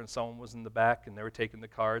transmitter and someone was in the back and they were taking the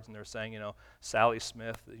cards and they were saying, Sally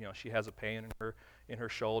Smith, she has a pain in her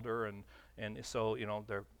shoulder. And so,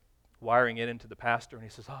 they're wiring it into the pastor and he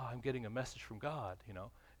says, I'm getting a message from God.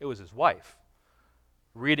 It was his wife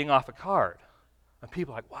reading off a card. And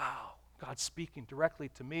people are like, wow, God's speaking directly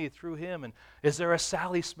to me through him. And is there a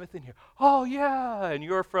Sally Smith in here? Oh, yeah. And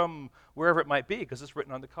you're from wherever it might be because it's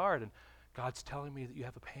written on the card. And God's telling me that you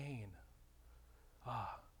have a pain.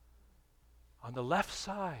 On the left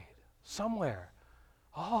side, somewhere.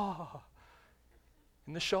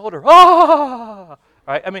 In the shoulder.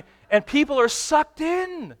 Right? And people are sucked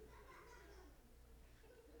in.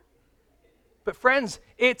 But friends,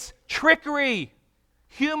 it's trickery.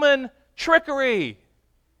 Human trickery.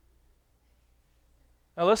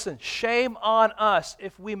 Now listen, shame on us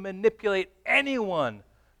if we manipulate anyone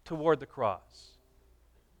toward the cross.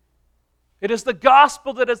 It is the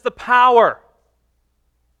gospel that is the power,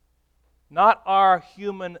 not our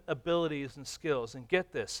human abilities and skills. And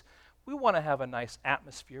get this, we want to have a nice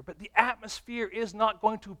atmosphere, but the atmosphere is not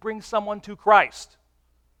going to bring someone to Christ.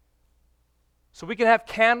 So we can have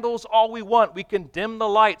candles all we want, we can dim the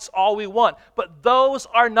lights all we want, but those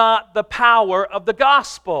are not the power of the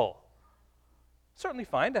gospel. Certainly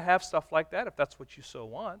fine to have stuff like that if that's what you so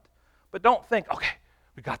want, but don't think, okay,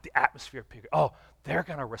 we got the atmosphere figured. Oh, they're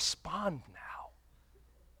going to respond now.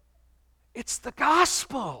 It's the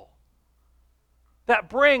gospel that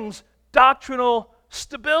brings doctrinal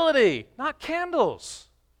stability, not candles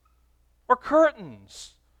or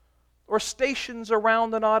curtains or stations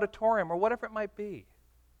around an auditorium or whatever it might be.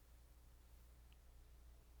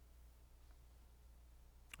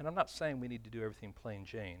 And I'm not saying we need to do everything plain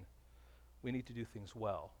Jane. We need to do things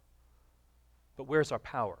well. But where's our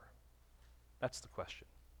power? That's the question.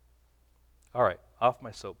 All right, off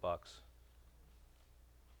my soapbox.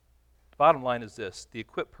 The bottom line is this: the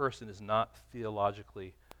equipped person is not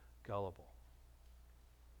theologically gullible.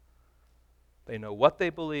 They know what they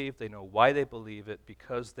believe, they know why they believe it,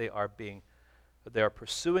 because they are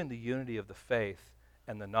pursuing the unity of the faith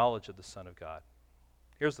and the knowledge of the Son of God.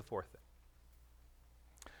 Here's the fourth thing.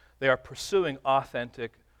 They are pursuing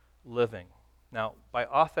authentic living. Now, by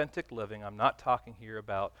authentic living, I'm not talking here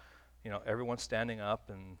about, everyone standing up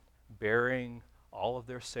and bearing all of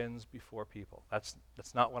their sins before people. That's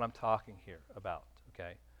not what I'm talking here about,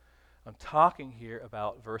 okay? I'm talking here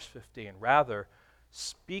about verse 15. Rather,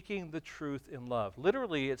 speaking the truth in love.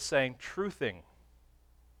 Literally, it's saying truthing.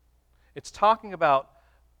 It's talking about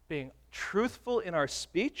being truthful in our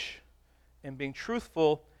speech and being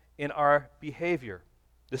truthful in our behavior.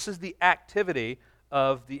 This is the activity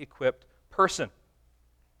of the equipped person.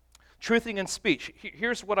 Truthing in speech.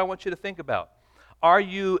 Here's what I want you to think about. Are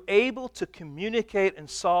you able to communicate and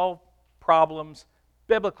solve problems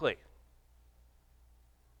biblically?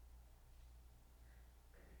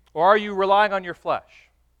 Or are you relying on your flesh?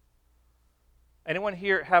 Anyone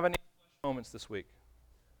here have any moments this week?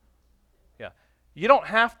 Yeah. You don't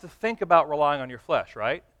have to think about relying on your flesh,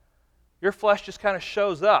 right? Your flesh just kind of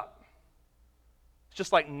shows up. It's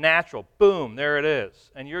just like natural. Boom, there it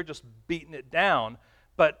is. And you're just beating it down.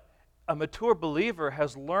 But a mature believer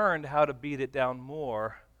has learned how to beat it down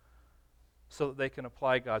more so that they can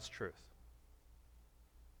apply God's truth.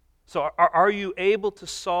 So are you able to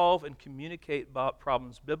solve and communicate about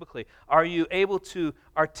problems biblically? Are you able to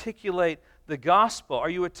articulate the gospel? Are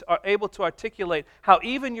you able to articulate how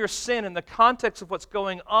even your sin in the context of what's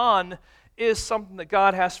going on is something that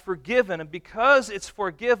God has forgiven, and because it's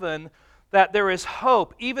forgiven, that there is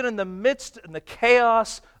hope, even in the midst and the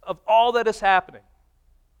chaos of all that is happening?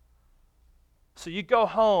 So you go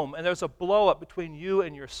home and there's a blow-up between you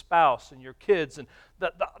and your spouse and your kids, and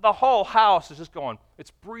the whole house is just going, it's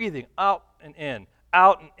breathing out and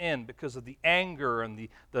in because of the anger and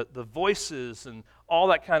the voices and all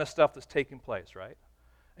that kind of stuff that's taking place, right?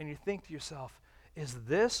 And you think to yourself, is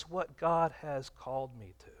this what God has called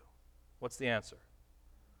me to? What's the answer?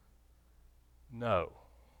 No.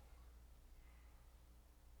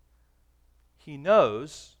 He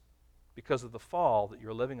knows, because of the fall, that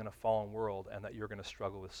you're living in a fallen world and that you're going to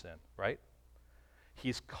struggle with sin, right?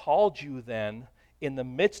 He's called you then, in the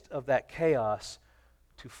midst of that chaos,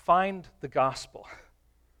 to find the gospel,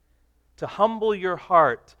 to humble your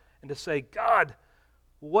heart and to say, God,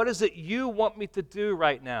 what is it you want me to do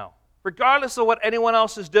right now? Regardless of what anyone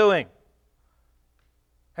else is doing.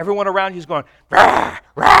 Everyone around you is going, rah,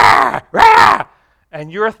 rah, rah,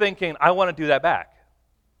 and you're thinking, I want to do that back.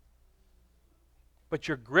 But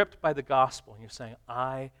you're gripped by the gospel, and you're saying,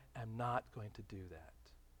 I am not going to do that.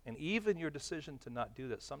 And even your decision to not do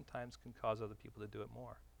that sometimes can cause other people to do it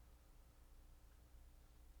more.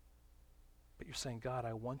 But you're saying, God,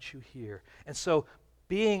 I want you here. And so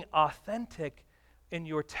being authentic in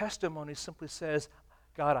your testimony simply says,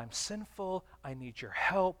 God, I'm sinful. I need your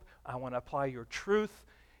help. I want to apply your truth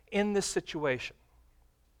in this situation.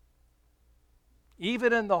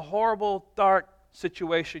 Even in the horrible, dark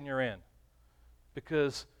situation you're in.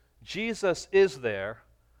 Because Jesus is there.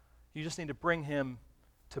 You just need to bring him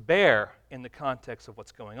to bear in the context of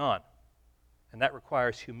what's going on. And that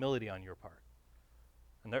requires humility on your part.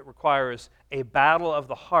 And that requires a battle of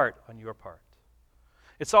the heart on your part.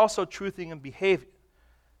 It's also truthing in behavior.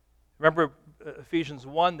 Remember, Ephesians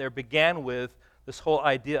 1 there began with this whole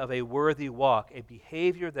idea of a worthy walk, a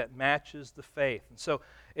behavior that matches the faith. And so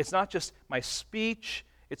it's not just my speech,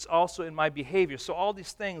 it's also in my behavior. So all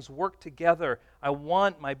these things work together. I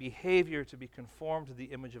want my behavior to be conformed to the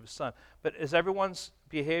image of his Son. But is everyone's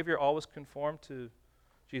behavior always conformed to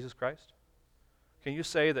Jesus Christ? Can you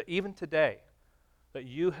say that even today, that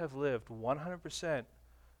you have lived 100%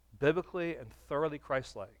 biblically and thoroughly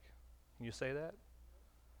Christ-like? Can you say that?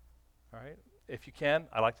 All right. If you can,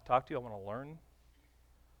 I'd like to talk to you. I want to learn.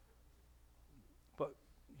 But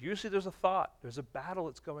usually there's a thought. There's a battle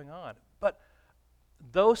that's going on. But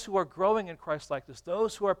those who are growing in Christ-likeness,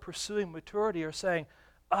 those who are pursuing maturity are saying,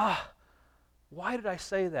 why did I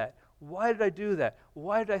say that? Why did I do that?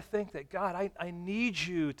 Why did I think that? God, I need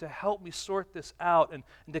you to help me sort this out and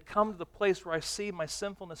to come to the place where I see my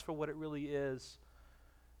sinfulness for what it really is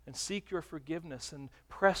and seek your forgiveness and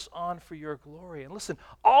press on for your glory. And listen,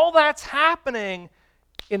 all that's happening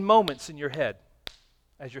in moments in your head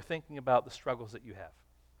as you're thinking about the struggles that you have.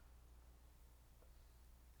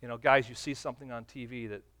 You know, guys, you see something on TV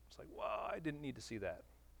that it's like, wow, I didn't need to see that.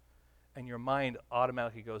 And your mind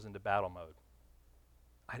automatically goes into battle mode.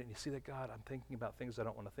 I didn't see that, God. I'm thinking about things I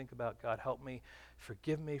don't want to think about. God, help me.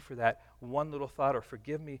 Forgive me for that one little thought, or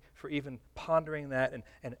forgive me for even pondering that.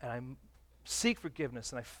 And I seek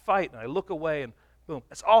forgiveness, and I fight, and I look away, and boom.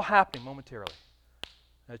 It's all happening momentarily.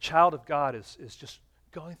 And a child of God is just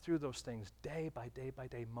going through those things day by day by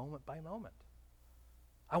day, moment by moment.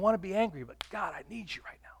 I want to be angry, but God, I need you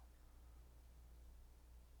right now.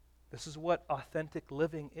 This is what authentic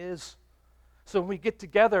living is. So when we get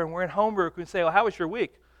together and we're in homework, we say, well, how was your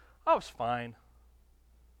week? Oh, it was fine.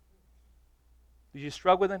 Did you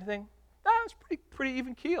struggle with anything? No, it was pretty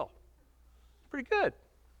even keel. Pretty good.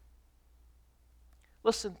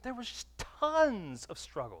 Listen, there was just tons of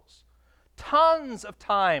struggles. Tons of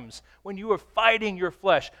times when you were fighting your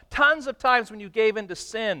flesh. Tons of times when you gave in to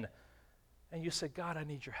sin. And you said, God, I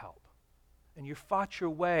need your help. And you fought your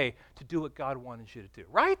way to do what God wanted you to do.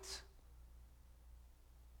 Right?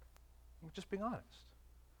 I'm just being honest.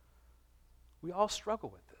 We all struggle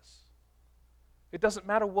with this. It doesn't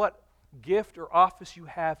matter what gift or office you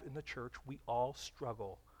have in the church, we all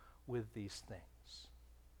struggle with these things.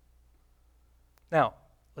 Now,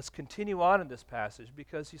 let's continue on in this passage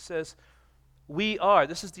because he says,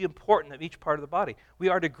 this is the important of each part of the body. We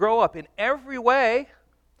are to grow up in every way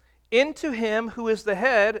into him who is the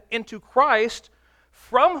head, into Christ,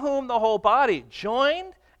 from whom the whole body,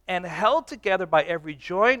 joined and held together by every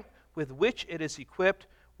joint with which it is equipped,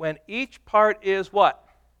 when each part is what?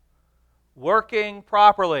 Working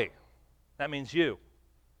properly. That means you.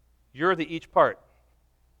 You're the each part.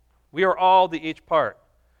 We are all the each part.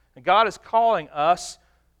 And God is calling us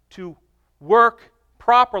to work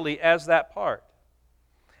properly as that part.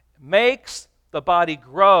 Makes the body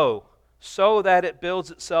grow so that it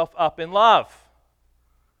builds itself up in love.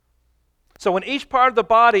 So when each part of the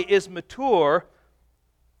body is mature,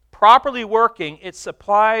 properly working, it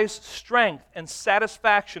supplies strength and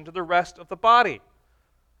satisfaction to the rest of the body.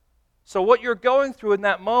 So what you're going through in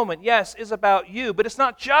that moment, yes, is about you, but it's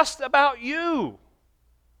not just about you.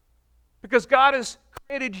 Because God has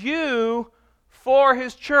created you for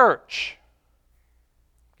his church.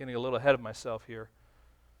 Getting a little ahead of myself here.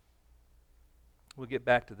 We'll get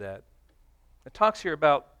back to that. It talks here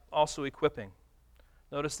about also equipping.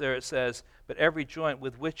 Notice there it says, but every joint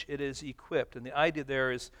with which it is equipped. And the idea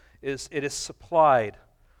there is it is supplied.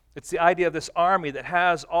 It's the idea of this army that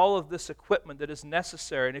has all of this equipment that is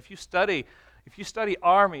necessary. And if you study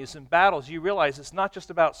armies and battles, you realize it's not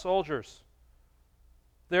just about soldiers.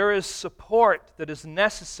 There is support that is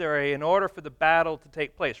necessary in order for the battle to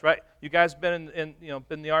take place, right? You guys been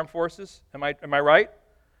in the armed forces? Am I right?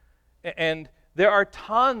 And there are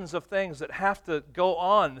tons of things that have to go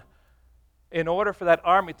on in order for that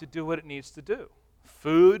army to do what it needs to do.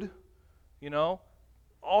 Food,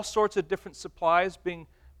 all sorts of different supplies being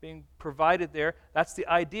being provided there. That's the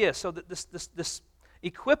idea. So that this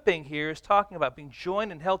equipping here is talking about being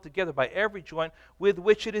joined and held together by every joint with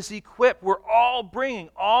which it is equipped. We're all bringing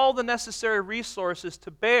all the necessary resources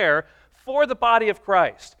to bear for the body of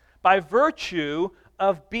Christ by virtue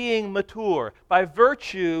of being mature, by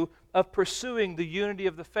virtue of pursuing the unity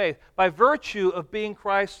of the faith, by virtue of being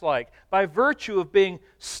Christ-like, by virtue of being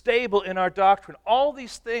stable in our doctrine. All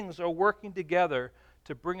these things are working together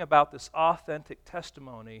to bring about this authentic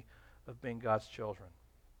testimony of being God's children.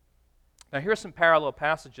 Now, here's some parallel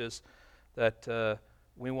passages that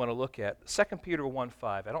we want to look at. 2 Peter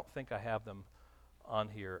 1:5. I don't think I have them on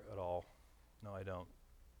here at all. No, I don't.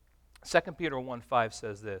 2 Peter 1:5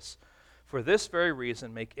 says this, "For this very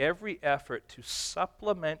reason, make every effort to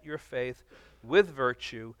supplement your faith with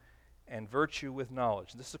virtue, and virtue with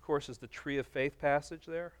knowledge." This, of course, is the tree of faith passage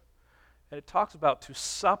there. And it talks about to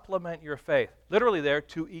supplement your faith. Literally there,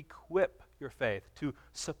 to equip your faith, to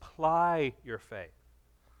supply your faith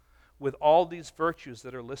with all these virtues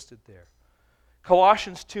that are listed there.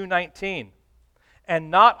 Colossians 2:19, "And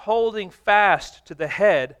not holding fast to the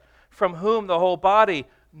head, from whom the whole body,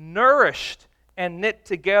 nourished and knit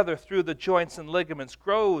together through the joints and ligaments,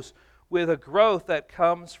 grows with a growth that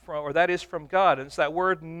comes from, or that is from God." And it's that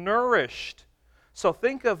word nourished. So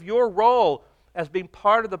think of your role as being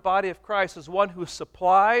part of the body of Christ as one who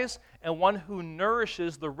supplies and one who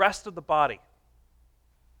nourishes the rest of the body.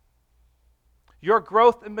 Your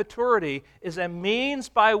growth and maturity is a means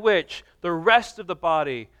by which the rest of the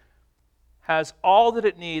body has all that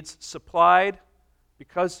it needs supplied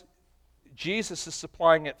because Jesus is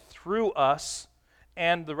supplying it through us,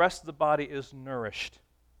 and the rest of the body is nourished.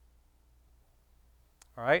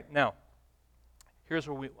 All right? Now, here's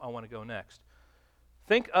where I want to go next.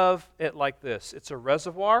 Think of it like this. It's a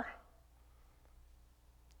reservoir.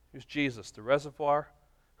 Here's Jesus, the reservoir,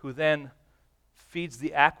 who then feeds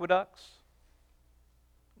the aqueducts.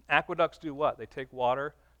 Aqueducts do what? They take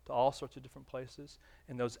water to all sorts of different places,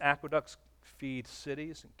 and those aqueducts feed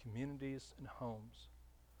cities and communities and homes.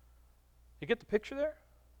 You get the picture there?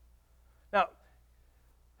 Now,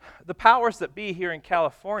 the powers that be here in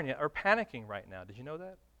California are panicking right now. Did you know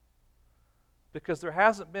that? Because there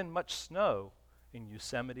hasn't been much snow in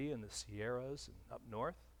Yosemite and the Sierras and up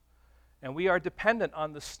north. And we are dependent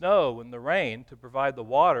on the snow and the rain to provide the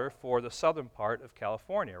water for the southern part of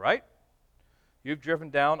California, right? You've driven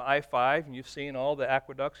down I-5 and you've seen all the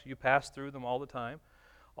aqueducts. You pass through them all the time.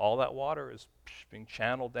 All that water is being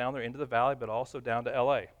channeled down there into the valley, but also down to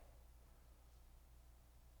LA.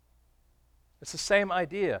 It's the same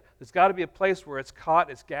idea. There's got to be a place where it's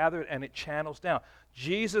caught, it's gathered, and it channels down.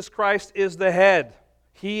 Jesus Christ is the head.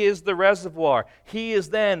 He is the reservoir. He is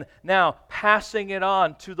then now passing it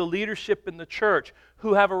on to the leadership in the church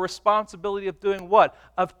who have a responsibility of doing what?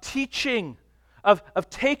 Of teaching, of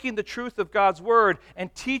taking the truth of God's Word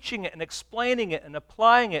and teaching it and explaining it and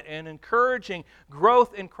applying it and encouraging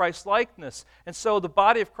growth in Christ-likeness. And so the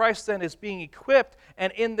body of Christ then is being equipped,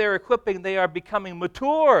 and in their equipping they are becoming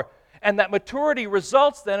mature. And that maturity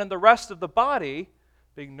results then in the rest of the body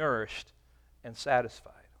being nourished and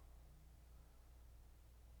satisfied.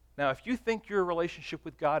 Now, if you think your relationship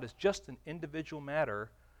with God is just an individual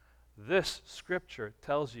matter, this scripture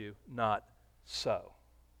tells you not so.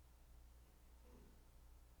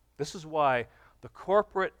 This is why the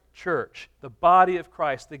corporate church, the body of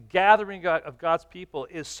Christ, the gathering of God's people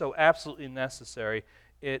is so absolutely necessary.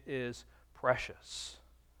 It is precious.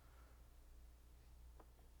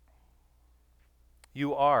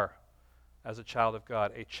 You are, as a child of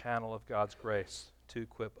God, a channel of God's grace to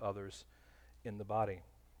equip others in the body.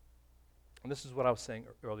 And this is what I was saying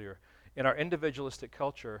earlier. In our individualistic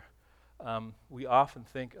culture, we often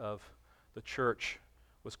think of the church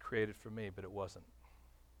was created for me, but it wasn't.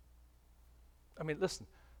 I mean, listen,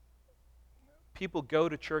 people go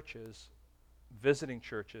to churches, visiting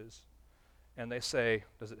churches, and they say,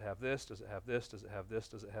 does it have this, does it have this, does it have this,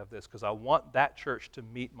 does it have this? Because I want that church to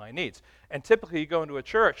meet my needs. And typically you go into a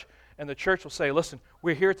church, and the church will say, listen,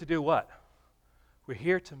 we're here to do what? We're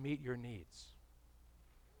here to meet your needs.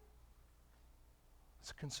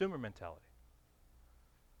 It's a consumer mentality.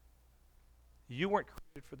 You weren't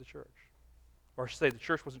created for the church. Or I should say, the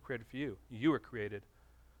church wasn't created for you. You were created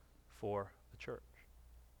for the church.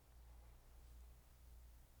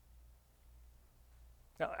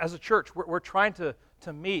 Now, as a church, we're trying to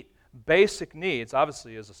meet basic needs.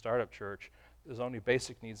 Obviously, as a startup church, there's only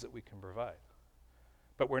basic needs that we can provide.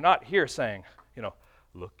 But we're not here saying,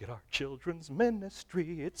 look at our children's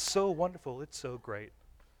ministry. It's so wonderful. It's so great.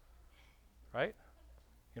 Right?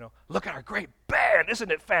 Look at our great band.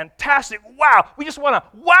 Isn't it fantastic? Wow. We just want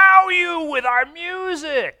to wow you with our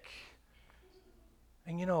music.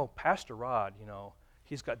 And Pastor Rod,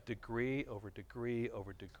 he's got degree over degree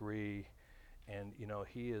over degree, and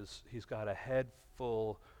he's got a head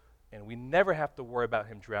full, and we never have to worry about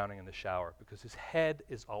him drowning in the shower because his head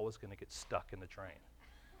is always going to get stuck in the drain.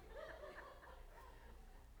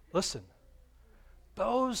 Listen,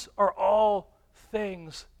 those are all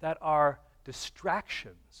things that are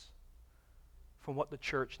distractions from what the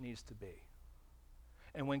church needs to be.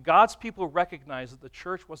 And when God's people recognize that the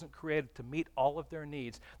church wasn't created to meet all of their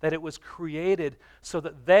needs, that it was created so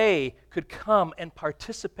that they could come and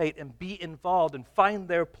participate and be involved and find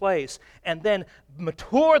their place and then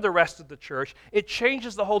mature the rest of the church, it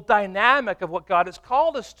changes the whole dynamic of what God has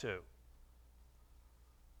called us to.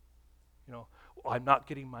 I'm not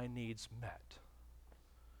getting my needs met.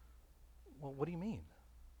 Well, what do you mean?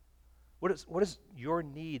 What does your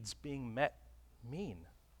needs being met mean?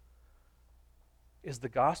 Is the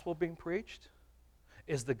gospel being preached?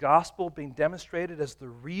 Is the gospel being demonstrated as the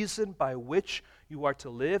reason by which you are to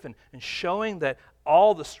live and showing that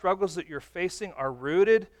all the struggles that you're facing are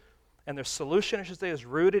rooted and their solution, I should say, is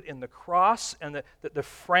rooted in the cross and that they're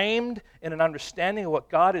framed in an understanding of what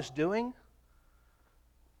God is doing?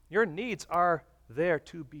 Your needs are there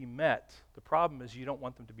to be met. The problem is you don't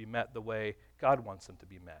want them to be met the way God wants them to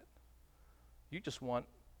be met. You just want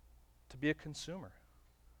to be a consumer.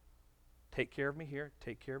 Take care of me here,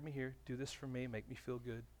 take care of me here, do this for me, make me feel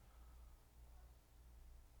good.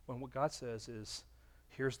 When what God says is,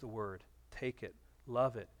 here's the word, take it,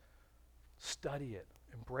 love it, study it,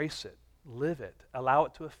 embrace it, live it, allow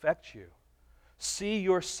it to affect you. See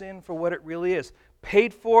your sin for what it really is,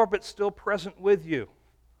 paid for but still present with you.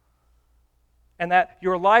 And that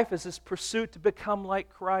your life is this pursuit to become like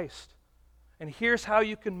Christ. And here's how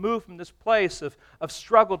you can move from this place of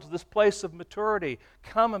struggle to this place of maturity.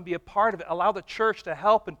 Come and be a part of it. Allow the church to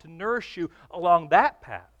help and to nourish you along that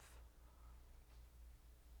path.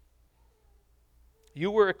 You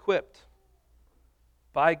were equipped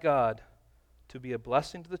by God to be a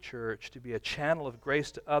blessing to the church, to be a channel of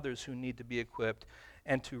grace to others who need to be equipped,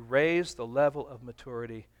 and to raise the level of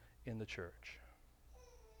maturity in the church.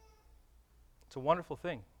 It's a wonderful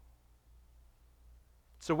thing.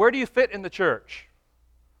 So where do you fit in the church?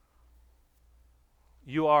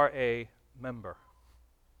 You are a member.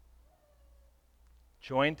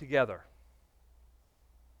 Joined together.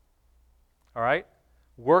 All right?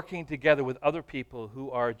 Working together with other people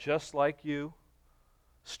who are just like you,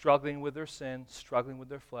 struggling with their sin, struggling with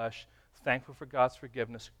their flesh, thankful for God's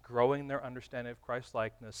forgiveness, growing their understanding of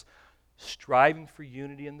Christ-likeness, striving for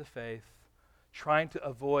unity in the faith, trying to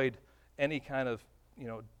avoid any kind of,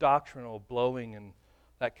 doctrinal blowing and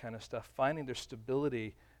that kind of stuff, finding their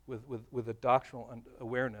stability with a doctrinal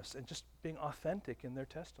awareness and just being authentic in their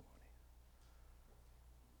testimony.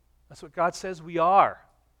 That's what God says we are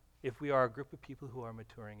if we are a group of people who are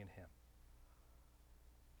maturing in Him.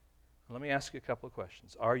 Let me ask you a couple of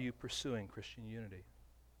questions. Are you pursuing Christian unity?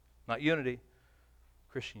 Not unity,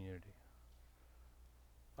 Christian unity.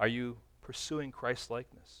 Are you pursuing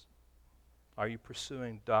Christ-likeness? Are you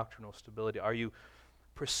pursuing doctrinal stability? Are you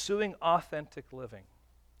pursuing authentic living?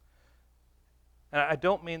 And I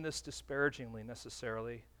don't mean this disparagingly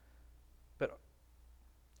necessarily, but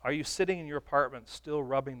are you sitting in your apartment still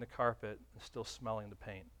rubbing the carpet and still smelling the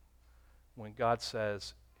paint when God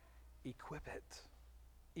says, equip it,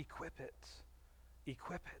 equip it,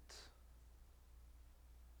 equip it?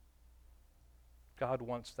 God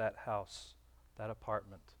wants that house, that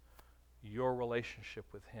apartment, your relationship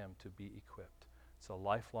with Him to be equipped. It's a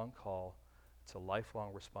lifelong call. It's a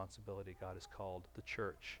lifelong responsibility God has called the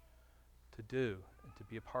church to do and to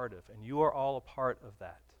be a part of. And you are all a part of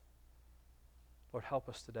that. Lord, help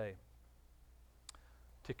us today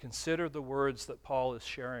to consider the words that Paul is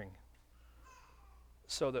sharing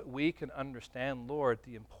so that we can understand, Lord,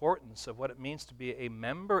 the importance of what it means to be a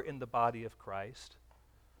member in the body of Christ,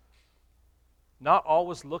 not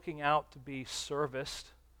always looking out to be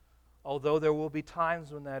serviced, although there will be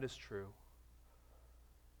times when that is true.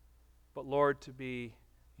 But Lord, to be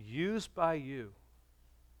used by you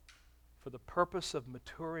for the purpose of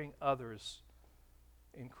maturing others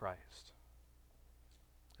in Christ.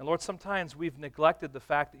 And Lord, sometimes we've neglected the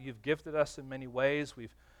fact that you've gifted us in many ways.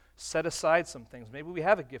 We've set aside some things. Maybe we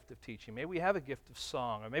have a gift of teaching. Maybe we have a gift of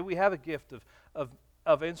song. Or maybe we have a gift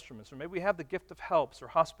of instruments. Or maybe we have the gift of helps or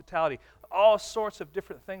hospitality. All sorts of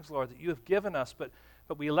different things, Lord, that you have given us, but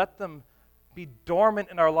we let them be dormant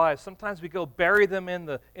in our lives. Sometimes we go bury them in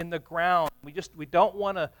the ground. We don't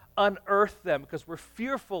want to unearth them because we're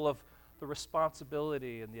fearful of the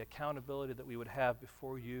responsibility and the accountability that we would have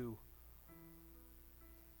before you.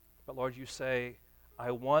 But Lord, you say,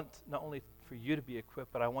 I want not only for you to be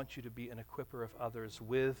equipped, but I want you to be an equipper of others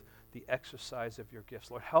with the exercise of your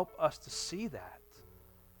gifts. Lord, help us to see that.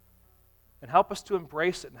 And help us to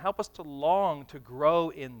embrace it, and help us to long to grow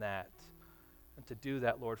in that, and to do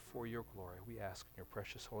that, Lord, for your glory. We ask in your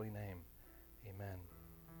precious holy name. Amen.